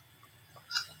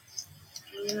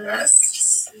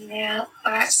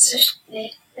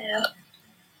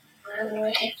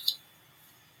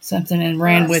 Something and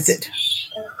ran with it.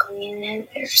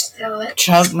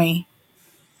 Choked me.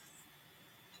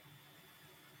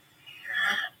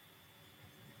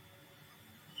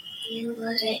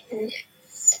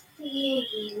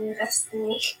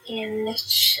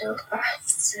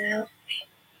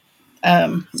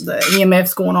 The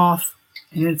EMF's going off,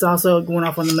 and it's also going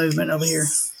off on the movement over here.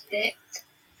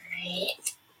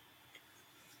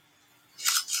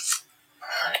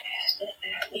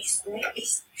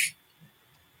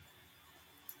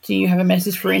 Do you have a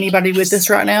message for anybody with this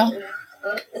right now?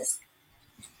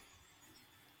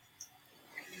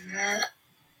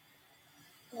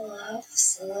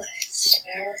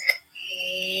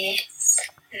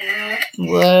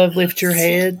 Love, lift your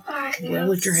head. Love,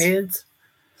 lift your heads.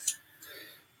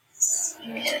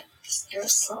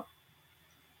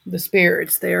 The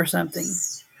spirits there or something.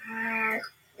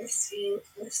 It's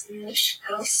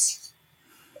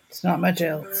not much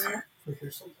else.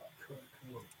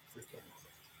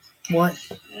 What?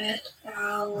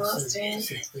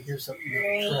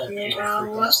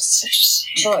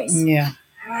 Choice. Yeah.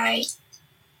 Hi.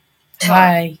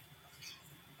 Hi.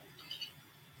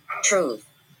 Truth.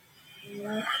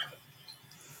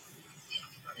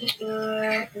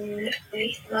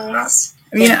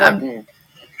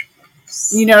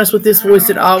 You notice with this voice,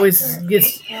 it always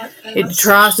gets, it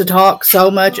tries to talk so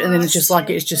much, and then it's just like,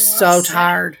 it's just so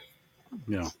tired.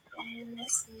 Yeah.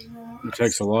 It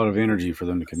takes a lot of energy for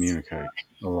them to communicate.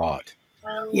 A lot.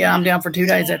 Yeah, I'm down for 2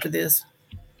 days after this.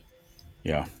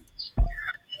 Yeah.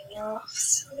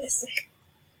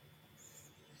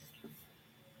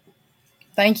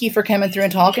 Thank you for coming through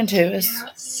and talking to us.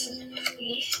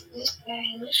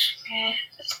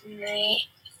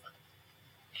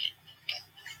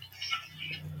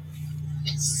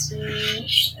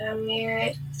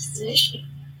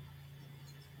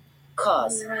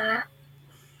 Cause.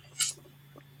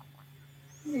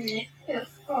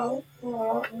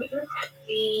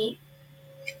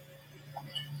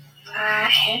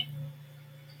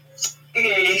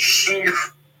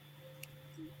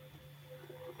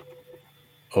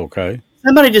 Okay.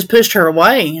 Somebody just pushed her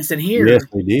away and said, here. Yes,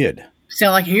 they did.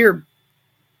 Sound like here.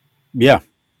 Yeah.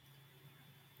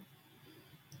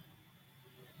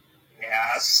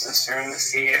 I was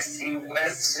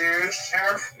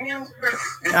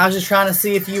just trying to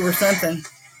see if you were something.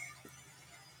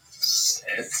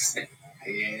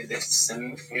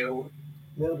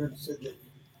 Mildred said that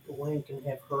Dwayne can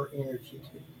have her energy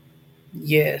too.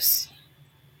 Yes.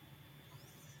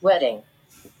 Wedding.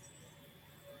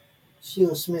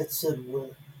 Sheila Smith said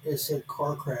when it said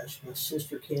car crash, my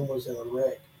sister Kim was in a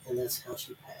wreck, and that's how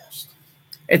she passed.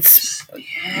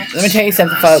 Let me tell you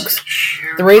something, folks.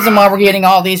 The reason why we're getting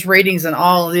all these readings and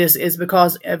all of this is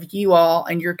because of you all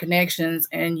and your connections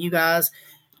and you guys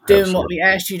doing what we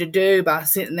asked you to do by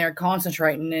sitting there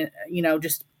concentrating. And,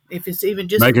 just if it's even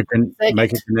just make a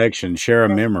connection, share a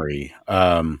memory.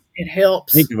 It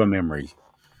helps. Think of a memory.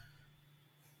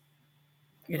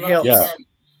 It helps. Yeah.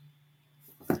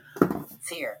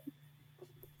 Fear.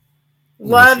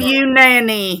 Love you,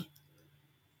 Nanny.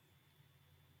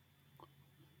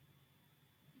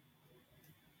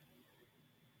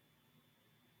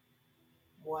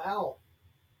 Wow.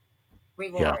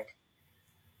 Reward.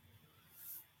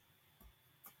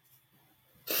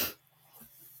 Yeah.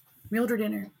 Mildred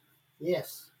in her.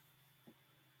 Yes.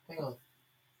 Hang on.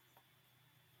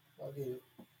 I'll get it.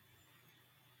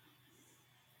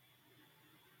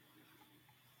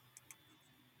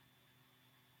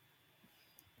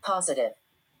 Positive.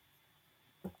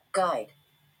 Guide.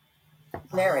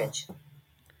 Marriage.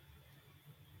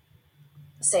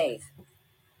 Save.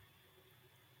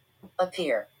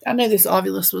 Appear. I know this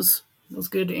Ovilus was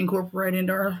good to incorporate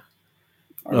into our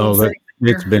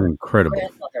it's been incredible.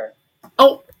 Grandmother.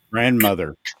 Oh.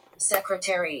 Grandmother.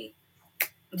 Secretary.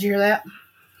 Did you hear that?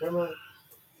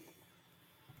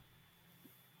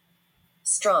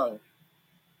 Strong.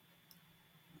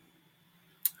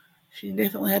 She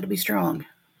definitely had to be strong.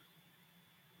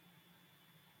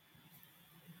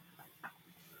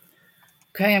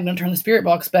 Okay, I'm going to turn the spirit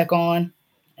box back on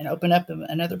and open up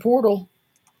another portal.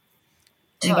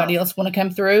 Anybody else want to come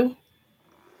through?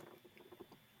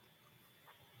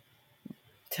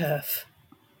 Tough.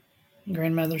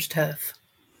 Grandmother's tough.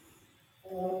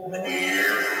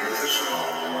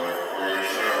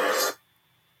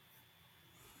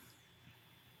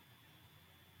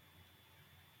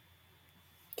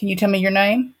 Can you tell me your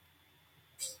name?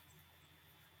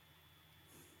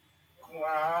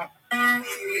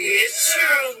 It's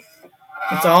true.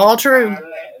 It's all true.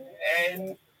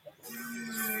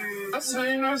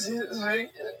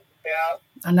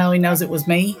 I know he knows it was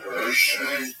me.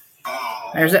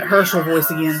 There's that Herschel voice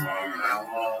again.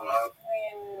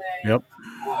 Yep.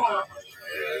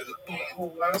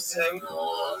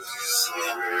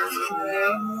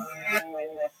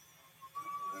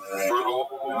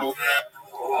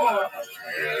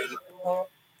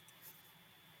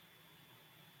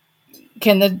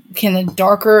 Can the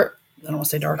darker, I don't want to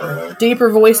say darker, deeper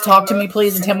voice talk to me,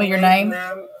 please, and tell me your name?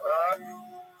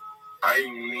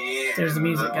 There's the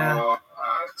music guy.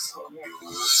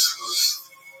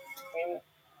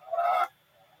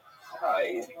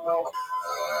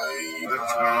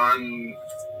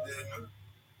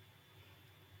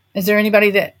 Is there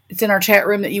anybody that's in our chat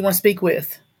room that you want to speak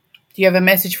with? Do you have a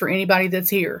message for anybody that's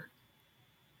here?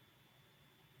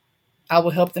 I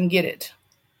will help them get it.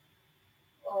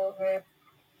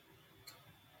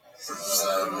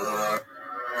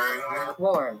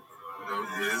 Warm.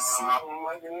 It's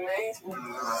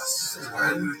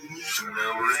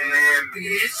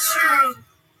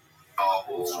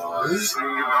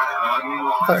true.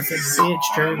 I thought it said bitch,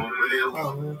 true.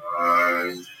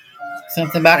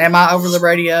 Something about, am I over the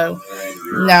radio?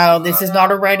 No, this is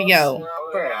not a radio.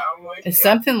 It's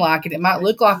something like it. It might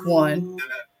look like one.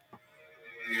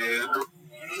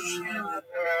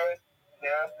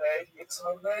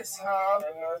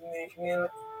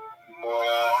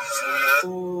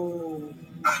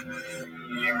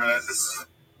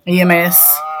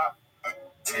 EMS.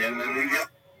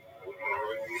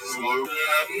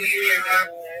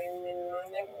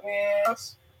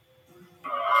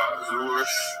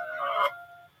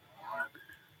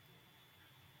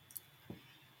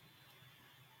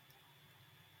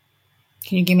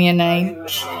 Can you give me a name?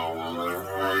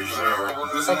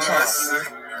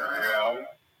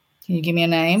 Can you give me a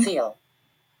name? Feel.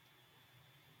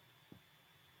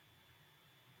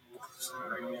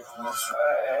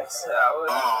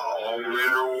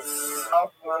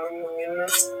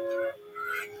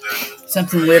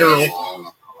 Something literal.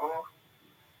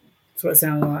 That's what it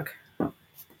sounded like.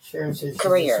 Sharon said she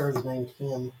Career. heard his name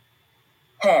Tim.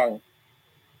 Pen.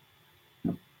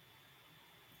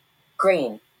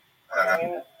 Green.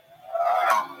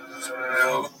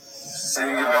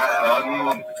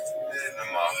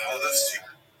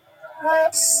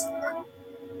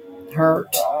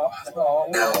 Hurt.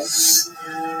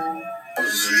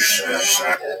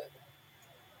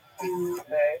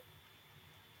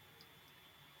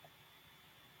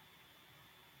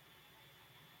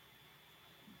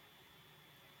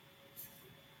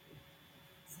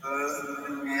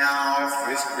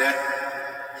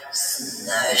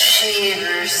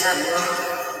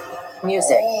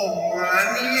 Music.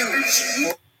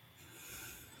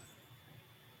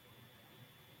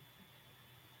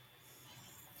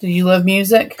 Do you love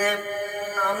music?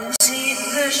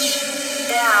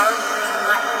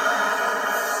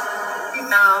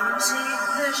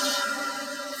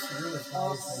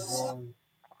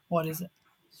 What is it?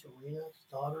 Serena's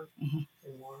daughter and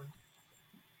Warren.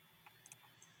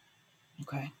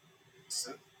 Okay.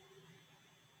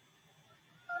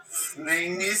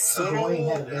 Dwayne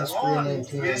had a best friend named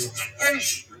Tim.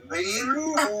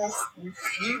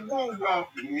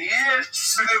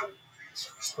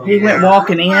 He went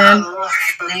walking in.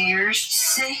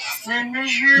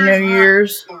 New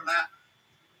Year's.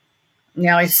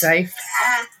 Now he's safe.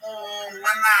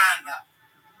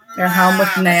 They're home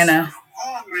with Nana.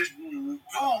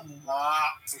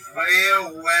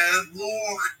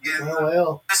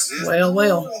 Well.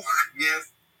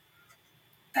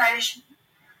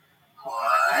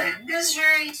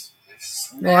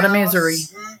 A lot of misery.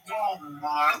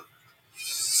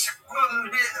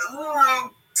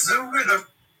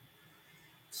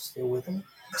 Still with him?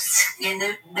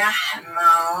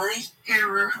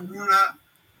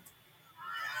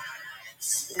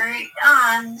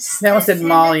 That one said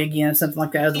Molly again, something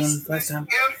like the other one last time.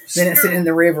 Then it said in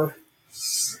the river.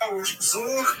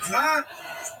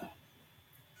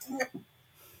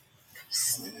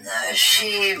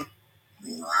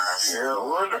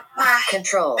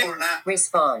 Control.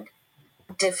 Respond.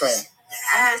 Different.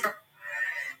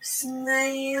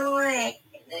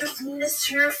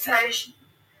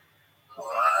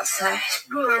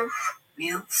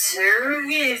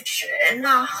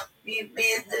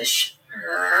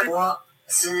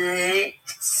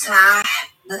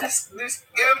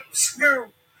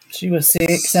 She was sick.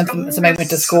 Somebody went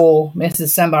to school. Mrs.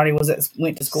 Somebody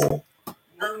went to school.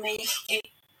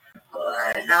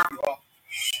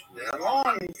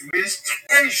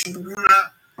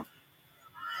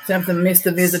 Something missed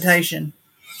the visitation.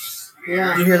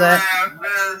 Yeah. Did you hear that?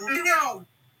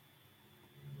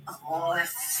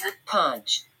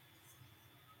 Punch.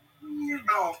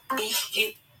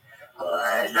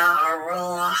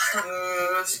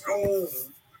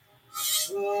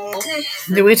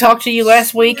 Did we talk to you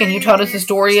last week and you told us a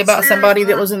story about somebody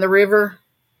that was in the river?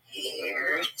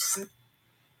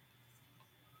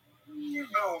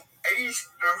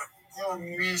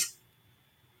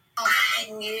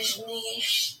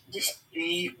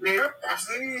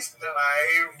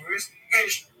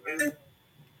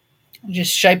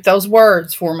 Just shape those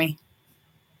words for me.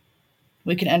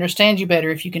 We can understand you better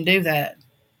if you can do that.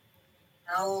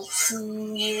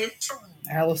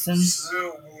 Allison.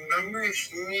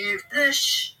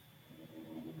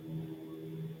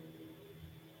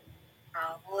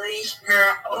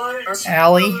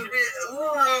 Allie.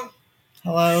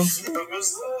 Hello.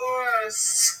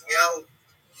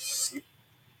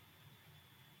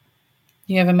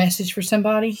 You have a message for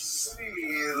somebody?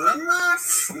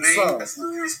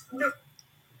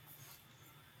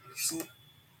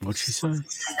 What'd she say?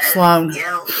 Sloan.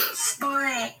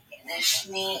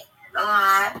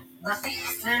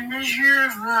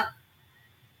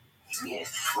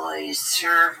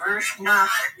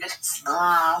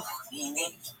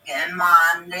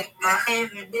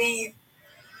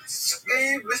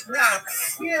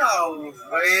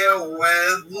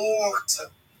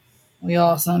 We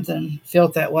all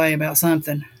felt that way about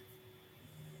something.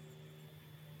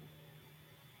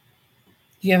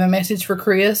 Do you have a message for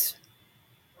Chris?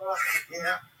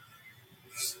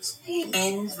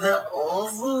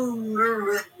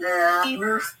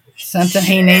 Something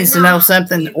he needs to know.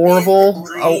 Something Orville.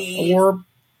 Orb.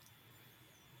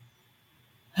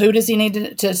 Who does he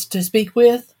need to speak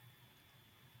with?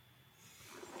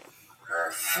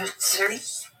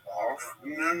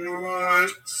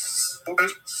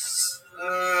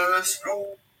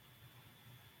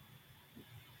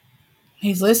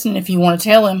 He's listening if you want to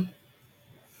tell him.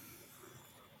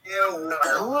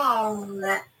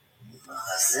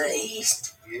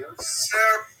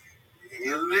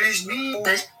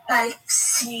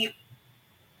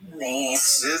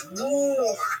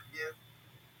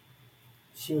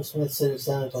 Sheila Smith said it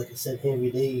sounded like it said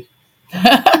Heavy D.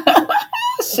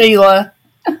 Sheila.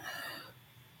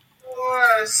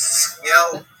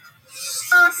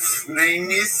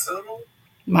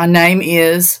 My name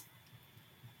is.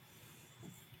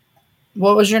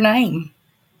 What was your name?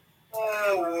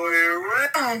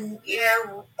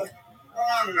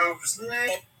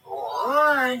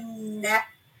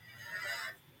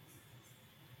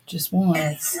 Just one.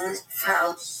 And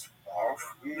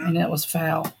that was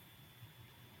foul.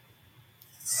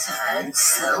 Sun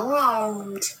so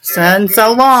long. Sun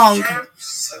so long.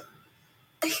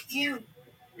 You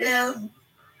know.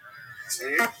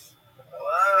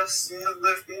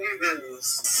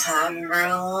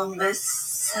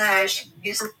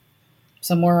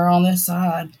 Somewhere on this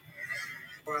side.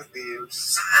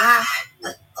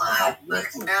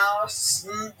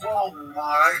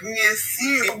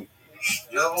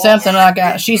 Something like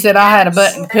that. She said I had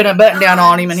put a button down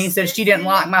on him, and he said she didn't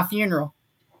like my funeral.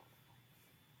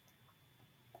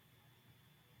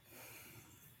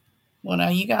 Well, now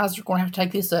you guys are going to have to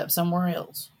take this up somewhere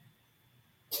else.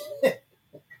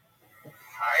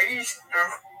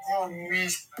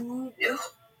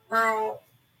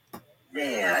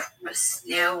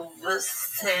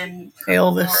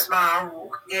 Elvis.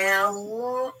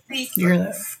 You hear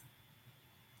that?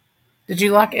 Did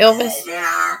you like Elvis?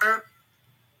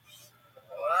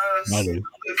 I do.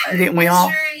 Didn't we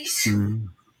all? Mm.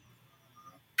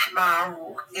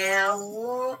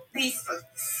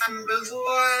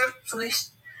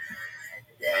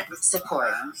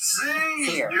 Support.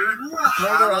 Fear.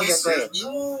 Murder under bridge.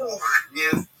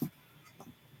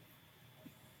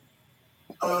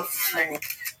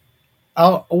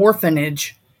 Oh,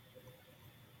 orphanage.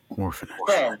 Orphanage.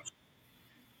 Friend.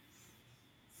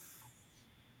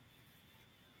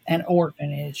 An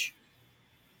orphanage.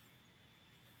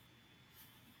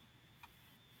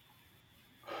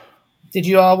 Did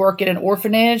you all work at an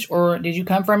orphanage, or did you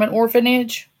come from an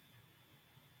orphanage?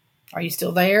 Are you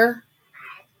still there?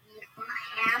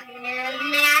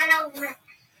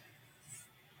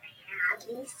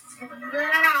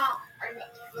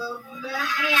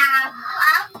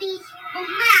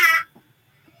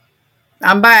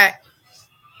 I'm back.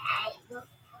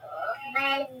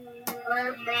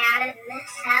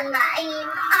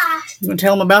 You want to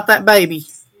tell them about that baby?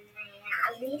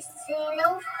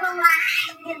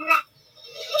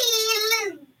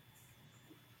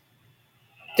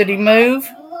 Did he move?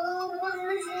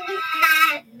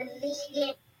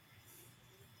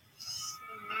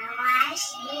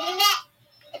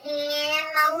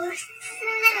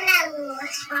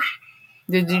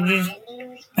 Did you?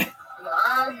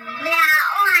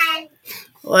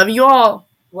 Love you all.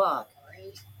 Walk.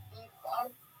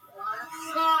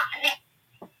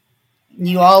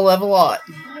 You all love a lot.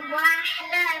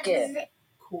 Give.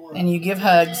 And you give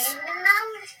hugs.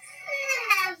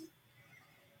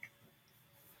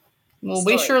 Well,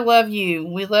 we sure love you.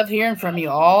 We love hearing from you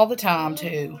all the time,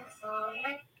 too.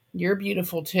 You're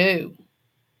beautiful, too.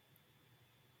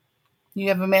 You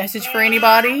have a message for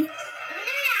anybody?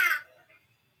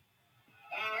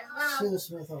 Sheila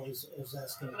Smith was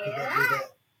asking, could that be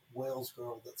that Wells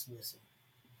girl that's missing?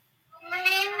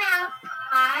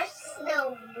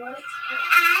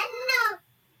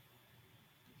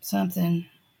 Something.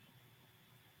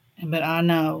 But I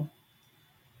know.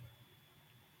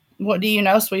 What do you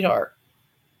know, sweetheart?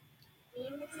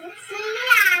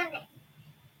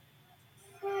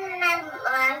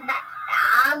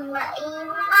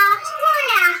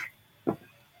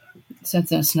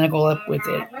 Something to snuggle up with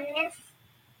it.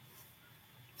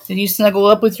 Did you snuggle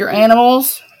up with your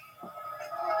animals?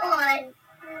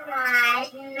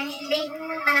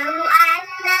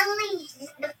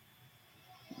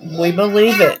 We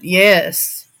believe it,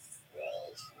 yes.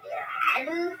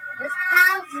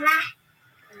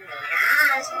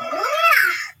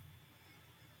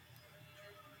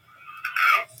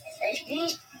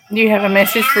 Do you have a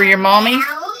message for your mommy?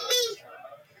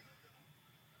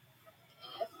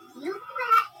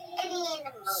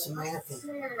 Samantha.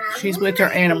 She's with her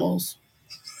animals.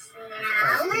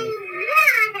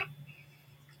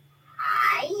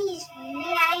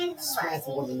 Samantha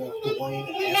wanted to know if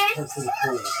Dwayne asked her to the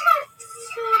pool.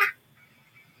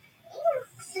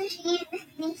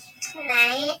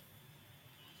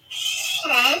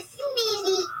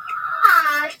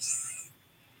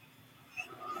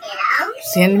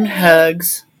 Send him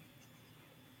hugs.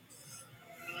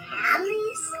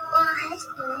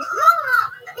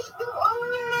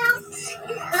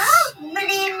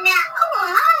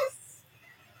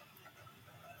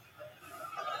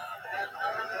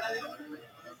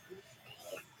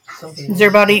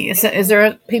 Is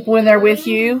there people in there with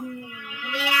you?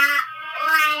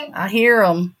 I hear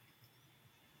them.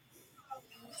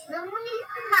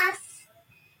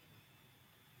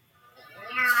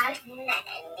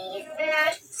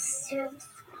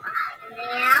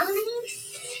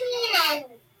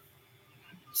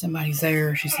 Somebody's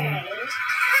there, she said.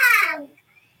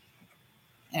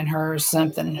 And her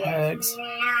something hugs.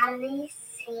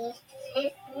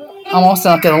 Almost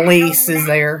like Elise is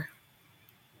there.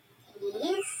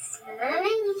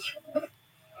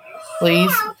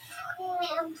 Please.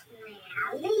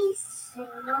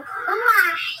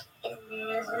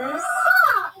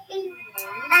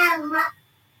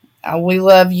 We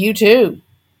love you too.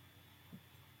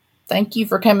 Thank you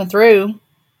for coming through.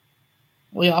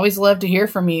 We always love to hear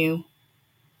from you.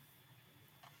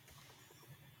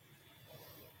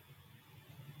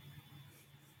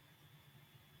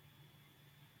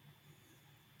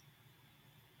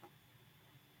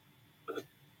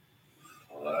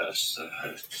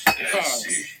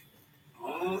 Thanks.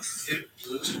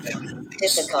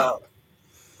 Difficult.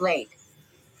 Late.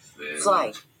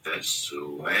 Flight.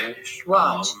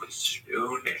 Watch.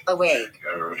 Awake.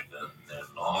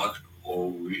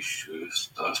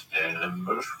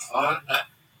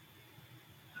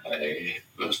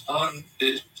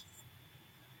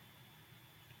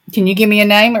 Can you give me a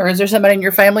name, or is there somebody in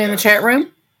your family in the chat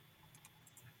room?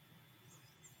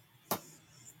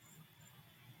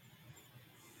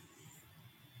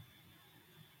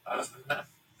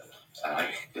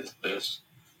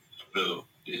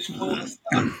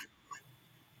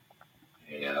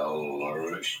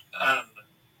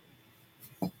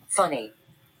 Funny.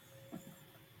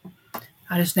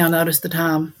 I just now noticed the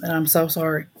time, and I'm so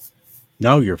sorry.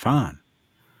 No, you're fine.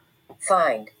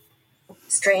 Find.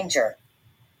 Stranger.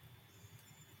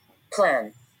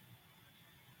 Plan.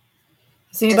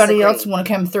 Does anybody else want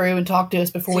to come through and talk to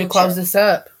us before we close this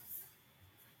up?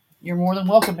 You're more than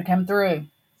welcome to come through.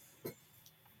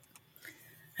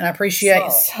 And I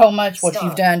appreciate so much what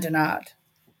you've done tonight.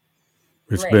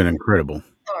 It's been incredible.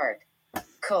 Hard.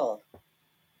 Cold.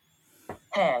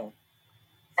 Hang.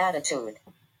 Attitude.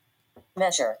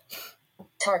 Measure.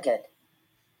 Target.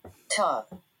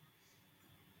 Top.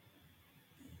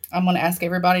 I'm going to ask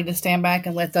everybody to stand back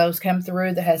and let those come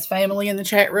through that has family in the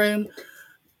chat room.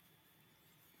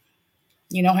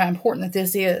 You know how important that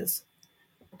this is.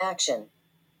 Action.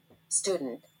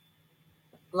 Student.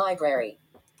 Library.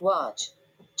 Watch.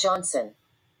 Johnson.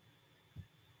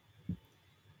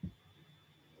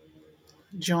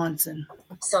 Johnson.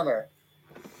 Summer.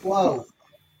 Whoa.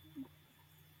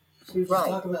 She was Right.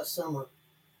 talking about summer.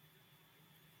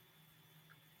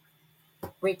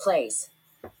 Replace.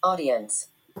 Audience.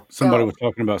 Somebody was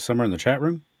talking about Summer in the chat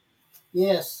room?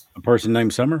 Yes. A person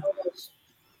named Summer?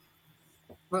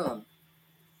 Room.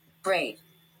 Grade.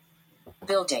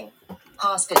 Building.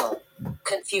 Hospital.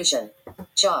 Confusion.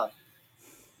 Job.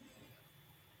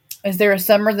 Is there a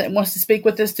Summer that wants to speak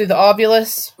with us through the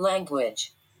Ovulus?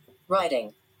 Language.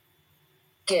 Writing.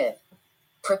 Give.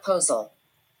 Proposal.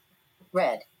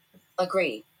 Read.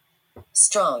 Agree.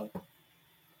 Strong.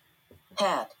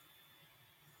 Hat.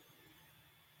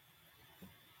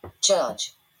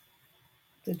 Judge.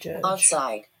 The judge.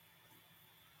 Outside.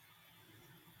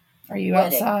 Are you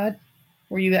Wedding. outside?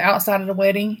 Were you outside of the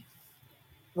wedding?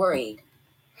 Worried.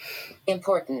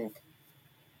 Important.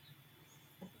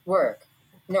 Work.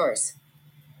 Nurse.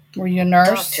 Were you a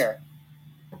nurse? Doctor.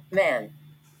 Man.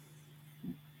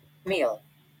 Meal.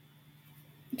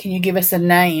 Can you give us a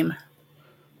name?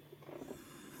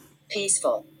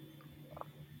 Peaceful.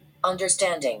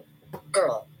 Understanding.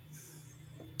 Girl.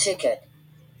 Ticket.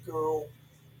 Girl.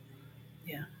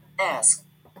 Yeah. Ask.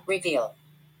 Reveal.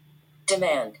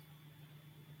 Demand.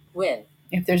 Win.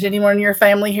 If there's anyone in your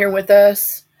family here with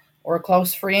us or a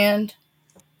close friend,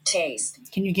 Taste.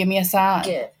 can you give me a sign?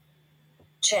 Give.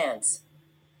 Chance.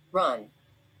 Run.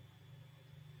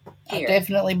 I Here.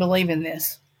 definitely believe in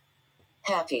this.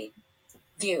 Happy.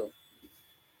 View.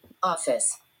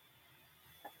 Office.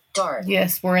 Dark.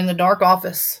 Yes, we're in the dark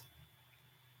office.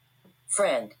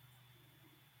 Friend.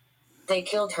 They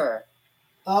killed her.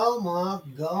 Oh my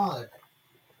God.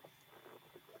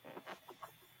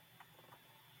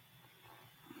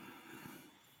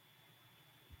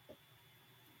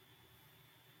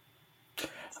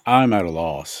 I'm at a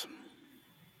loss.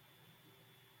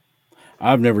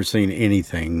 I've never seen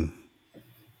anything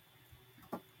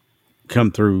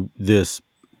come through this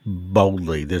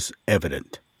boldly, this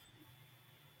evident.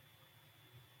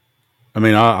 I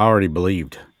mean, I already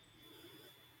believed.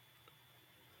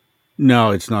 No,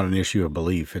 it's not an issue of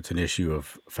belief. It's an issue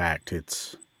of fact.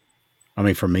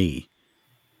 For me,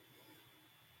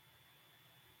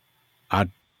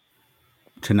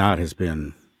 tonight has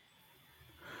been,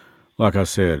 like I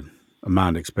said, a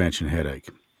mind expansion headache.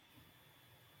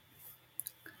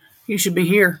 You should be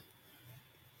here.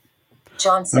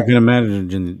 Johnson. I can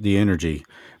imagine the energy,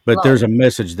 but there's a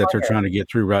message that they're trying to get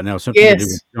through right now. Something to do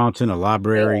with Johnson, a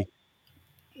library,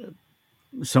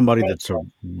 somebody that's a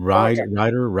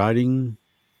writer, writing.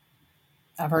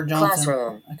 I've heard Johnson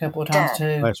Classroom. a couple of times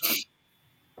too.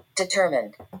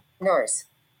 Determined. Nurse.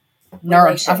 Nurse.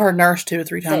 Relation. I've heard nurse 2 or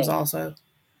 3 times Thing. also.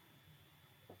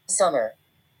 Summer.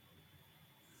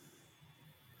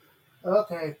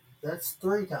 Okay, that's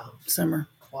 3 times. Summer.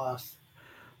 Twice.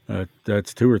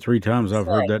 That's 2 or 3 times I've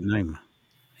heard that name.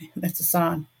 That's a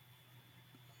sign.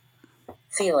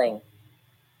 Feeling.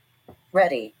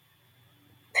 Ready.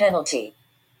 Penalty.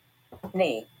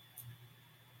 Knee.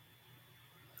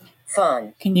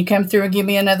 Fun. Can you come through and give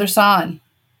me another sign?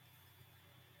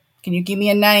 Can you give me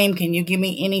a name? Can you give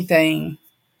me anything?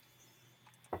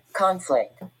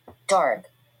 Conflict. Dark.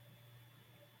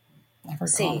 I've heard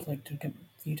C. conflict a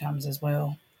few times as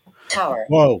well. Tower.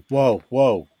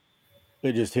 Whoa.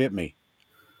 It just hit me.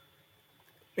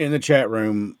 In the chat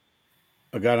room,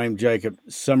 a guy named Jacob,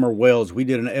 Summer Wells, we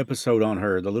did an episode on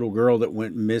her, the little girl that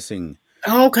went missing.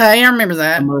 Okay, I remember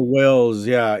that. Summer Wells,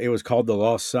 yeah, it was called The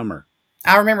Lost Summer.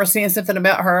 I remember seeing something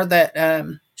about her that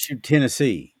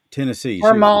Tennessee.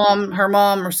 her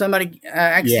mom or somebody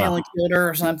accidentally killed her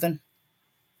or something.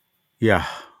 Yeah.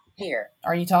 Here.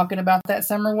 Are you talking about that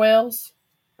Summer Wells?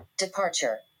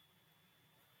 Departure.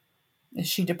 Is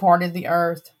she departed the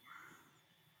earth?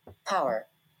 Power.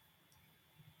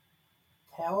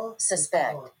 Power.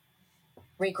 Suspect.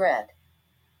 Regret.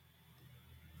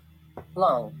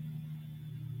 Long.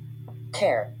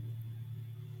 Care.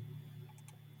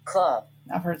 Club.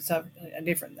 I've heard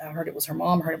I heard it was her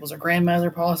mom. I heard it was her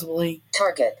grandmother, possibly.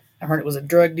 Target. I heard it was a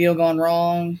drug deal gone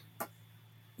wrong.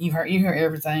 You hear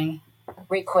everything.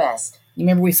 Request. You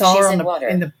remember we saw She's her in water.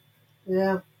 in the.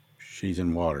 Yeah. She's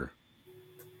in water.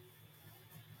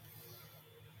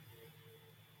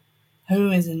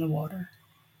 Who is in the water?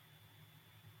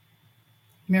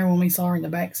 Remember when we saw her in the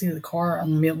back seat of the car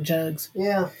on the milk jugs?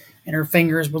 Yeah. And her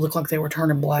fingers would look like they were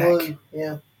turning black. Blue.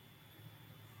 Yeah.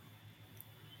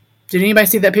 Did anybody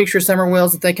see that picture of Summer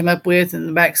Wells that they come up with in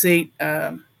the back seat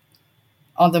on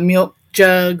the milk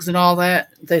jugs and all that?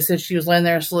 They said she was laying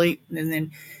there asleep, and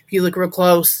then if you look real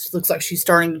close, it looks like she's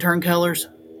starting to turn colors.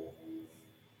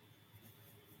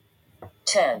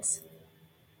 Tense.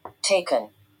 Taken.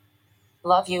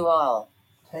 Love you all.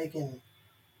 Taken.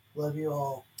 Love you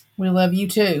all. We love you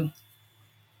too.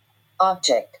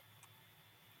 Object.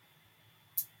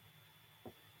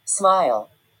 Smile.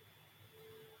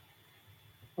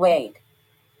 Wait.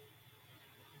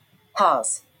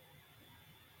 House.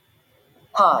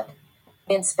 Hot.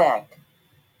 Inspect.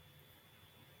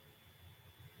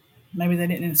 Maybe they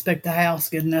didn't inspect the house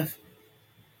good enough.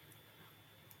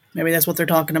 Maybe that's what they're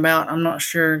talking about. I'm not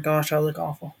sure. Gosh, I look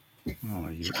awful. Oh,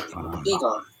 you're fine.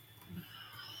 Evil.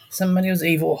 Somebody was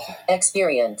evil.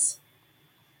 Experience.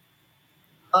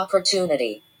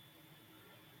 Opportunity.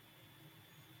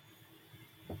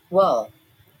 Wall.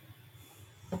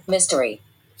 Mystery.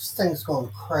 This thing's going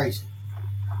crazy.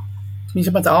 You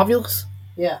talking about the ovulus?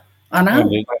 Yeah. I know.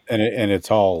 And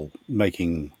it's all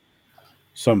making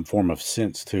some form of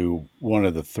sense to one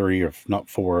of the three, if not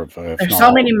four. There's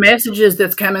so many messages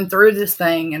that's coming through this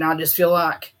thing, and I just feel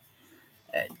like,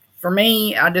 for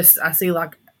me, I see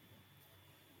like.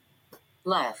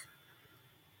 Laugh.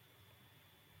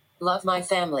 Love my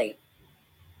family.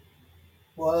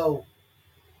 Whoa.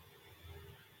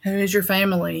 Who is your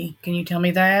family? Can you tell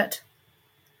me that?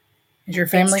 Is your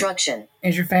family? Instruction.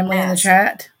 Is your family in the Ask.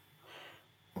 chat?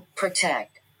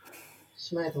 Protect.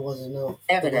 Samantha wasn't no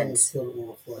Evidence.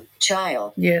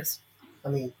 Child. Yes. I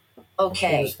mean, it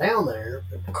Okay. was found there,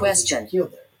 but it Question. wasn't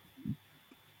killed there.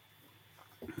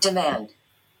 Demand.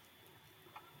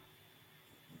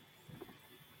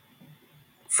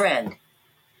 Friend.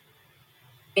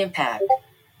 Impact.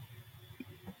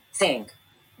 Think.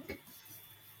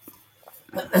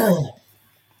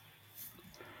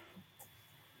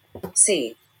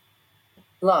 See.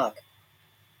 Lock.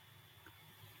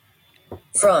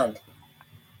 Front.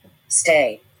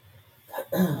 Stay.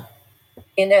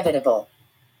 Inevitable.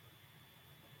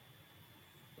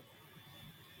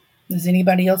 Does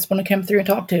anybody else want to come through and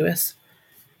talk to us?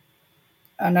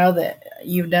 I know that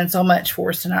you've done so much for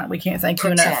us tonight. We can't thank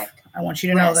you enough. Protect. I want you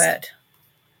to know Rest. that.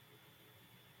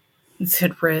 It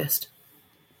said rest.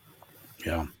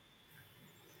 Yeah.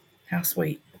 How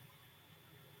sweet.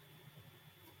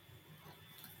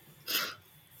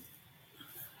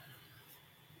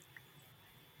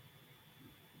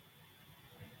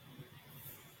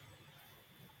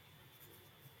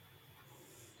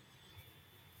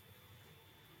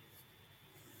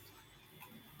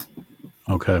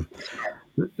 Okay.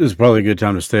 This is probably a good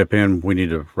time to step in. We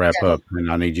need to wrap up,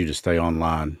 and I need you to stay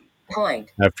online Point.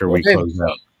 after Will we do. close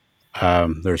out.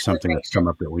 There's something that's come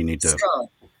up that we need to Strong.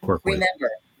 work with.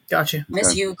 Remember. Gotcha. Miss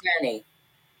Okay. you, Granny.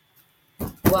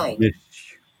 White.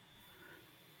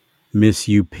 Miss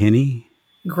you, Penny?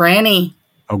 Granny.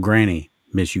 Oh, Granny.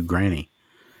 Miss you, Granny.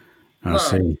 I Mom.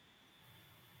 see.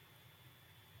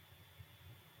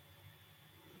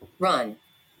 Run.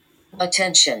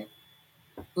 Attention.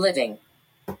 Living.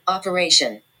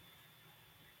 Operation.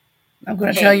 I'm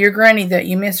going to Hey. tell your granny that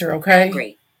you miss her, okay?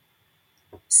 Angry.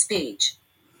 Speech.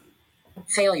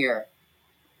 Failure.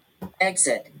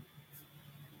 Exit.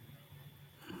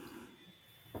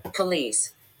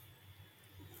 Police.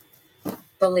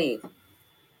 Believe.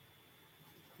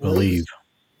 Believe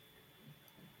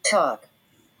Talk.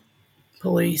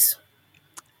 Police.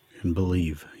 and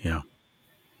believe. Yeah.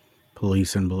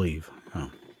 Police and believe.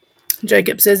 Oh.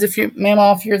 Jacob says,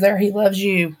 Mama, if you're there, he loves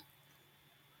you.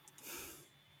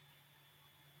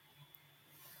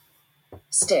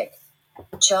 Stick.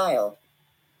 Child.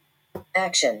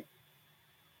 Action.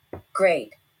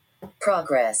 Great.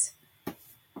 Progress.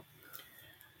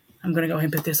 I'm going to go ahead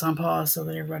and put this on pause so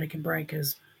that everybody can break,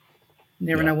 because you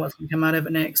never know what's going to come out of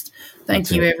it next. Thank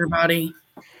That's you, it. everybody.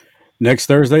 Next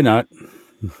Thursday night,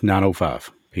 9:05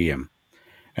 p.m.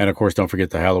 And, of course, don't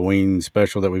forget the Halloween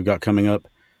special that we've got coming up.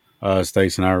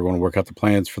 Stace and I are going to work out the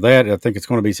plans for that. I think it's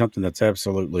going to be something that's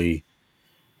absolutely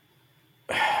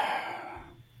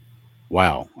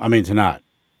wow. I mean, tonight,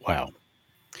 wow.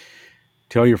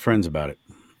 Tell your friends about it.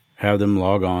 Have them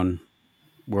log on.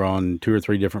 We're on 2 or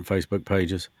 3 different Facebook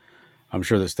pages. I'm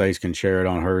sure that Stace can share it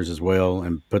on hers as well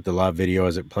and put the live video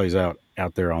as it plays out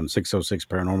there on 606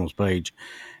 Paranormal's page.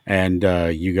 And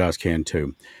you guys can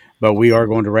too. But we are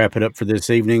going to wrap it up for this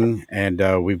evening. And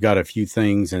we've got a few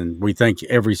things. And we thank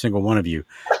every single one of you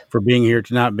for being here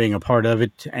tonight, being a part of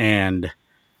it. And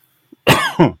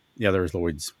yeah, there's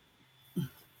Lloyd's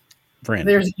friend.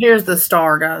 Here's the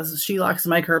star, guys. She likes to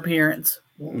make her appearance.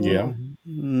 Yeah.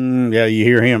 Yeah, you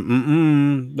hear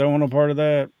him. Don't want no part of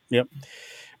that. Yep.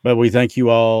 But we thank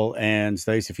you all. And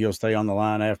Stace, if you'll stay on the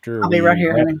line after. I'll be right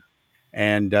here, honey.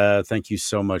 And thank you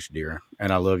so much, dear.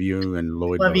 And I love you and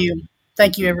Lloyd. Love both. you.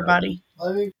 Thank you, everybody.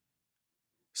 Love you.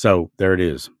 So there it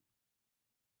is.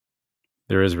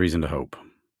 There is reason to hope.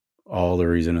 all the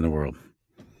reason in the world.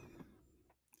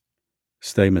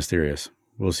 Stay mysterious.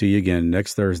 We'll see you again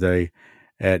next Thursday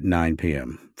at 9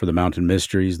 p.m. For the Mountain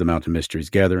Mysteries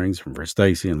Gatherings, for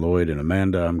Stacy and Lloyd and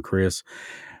Amanda, I'm Chris.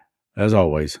 As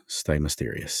always, stay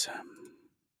mysterious.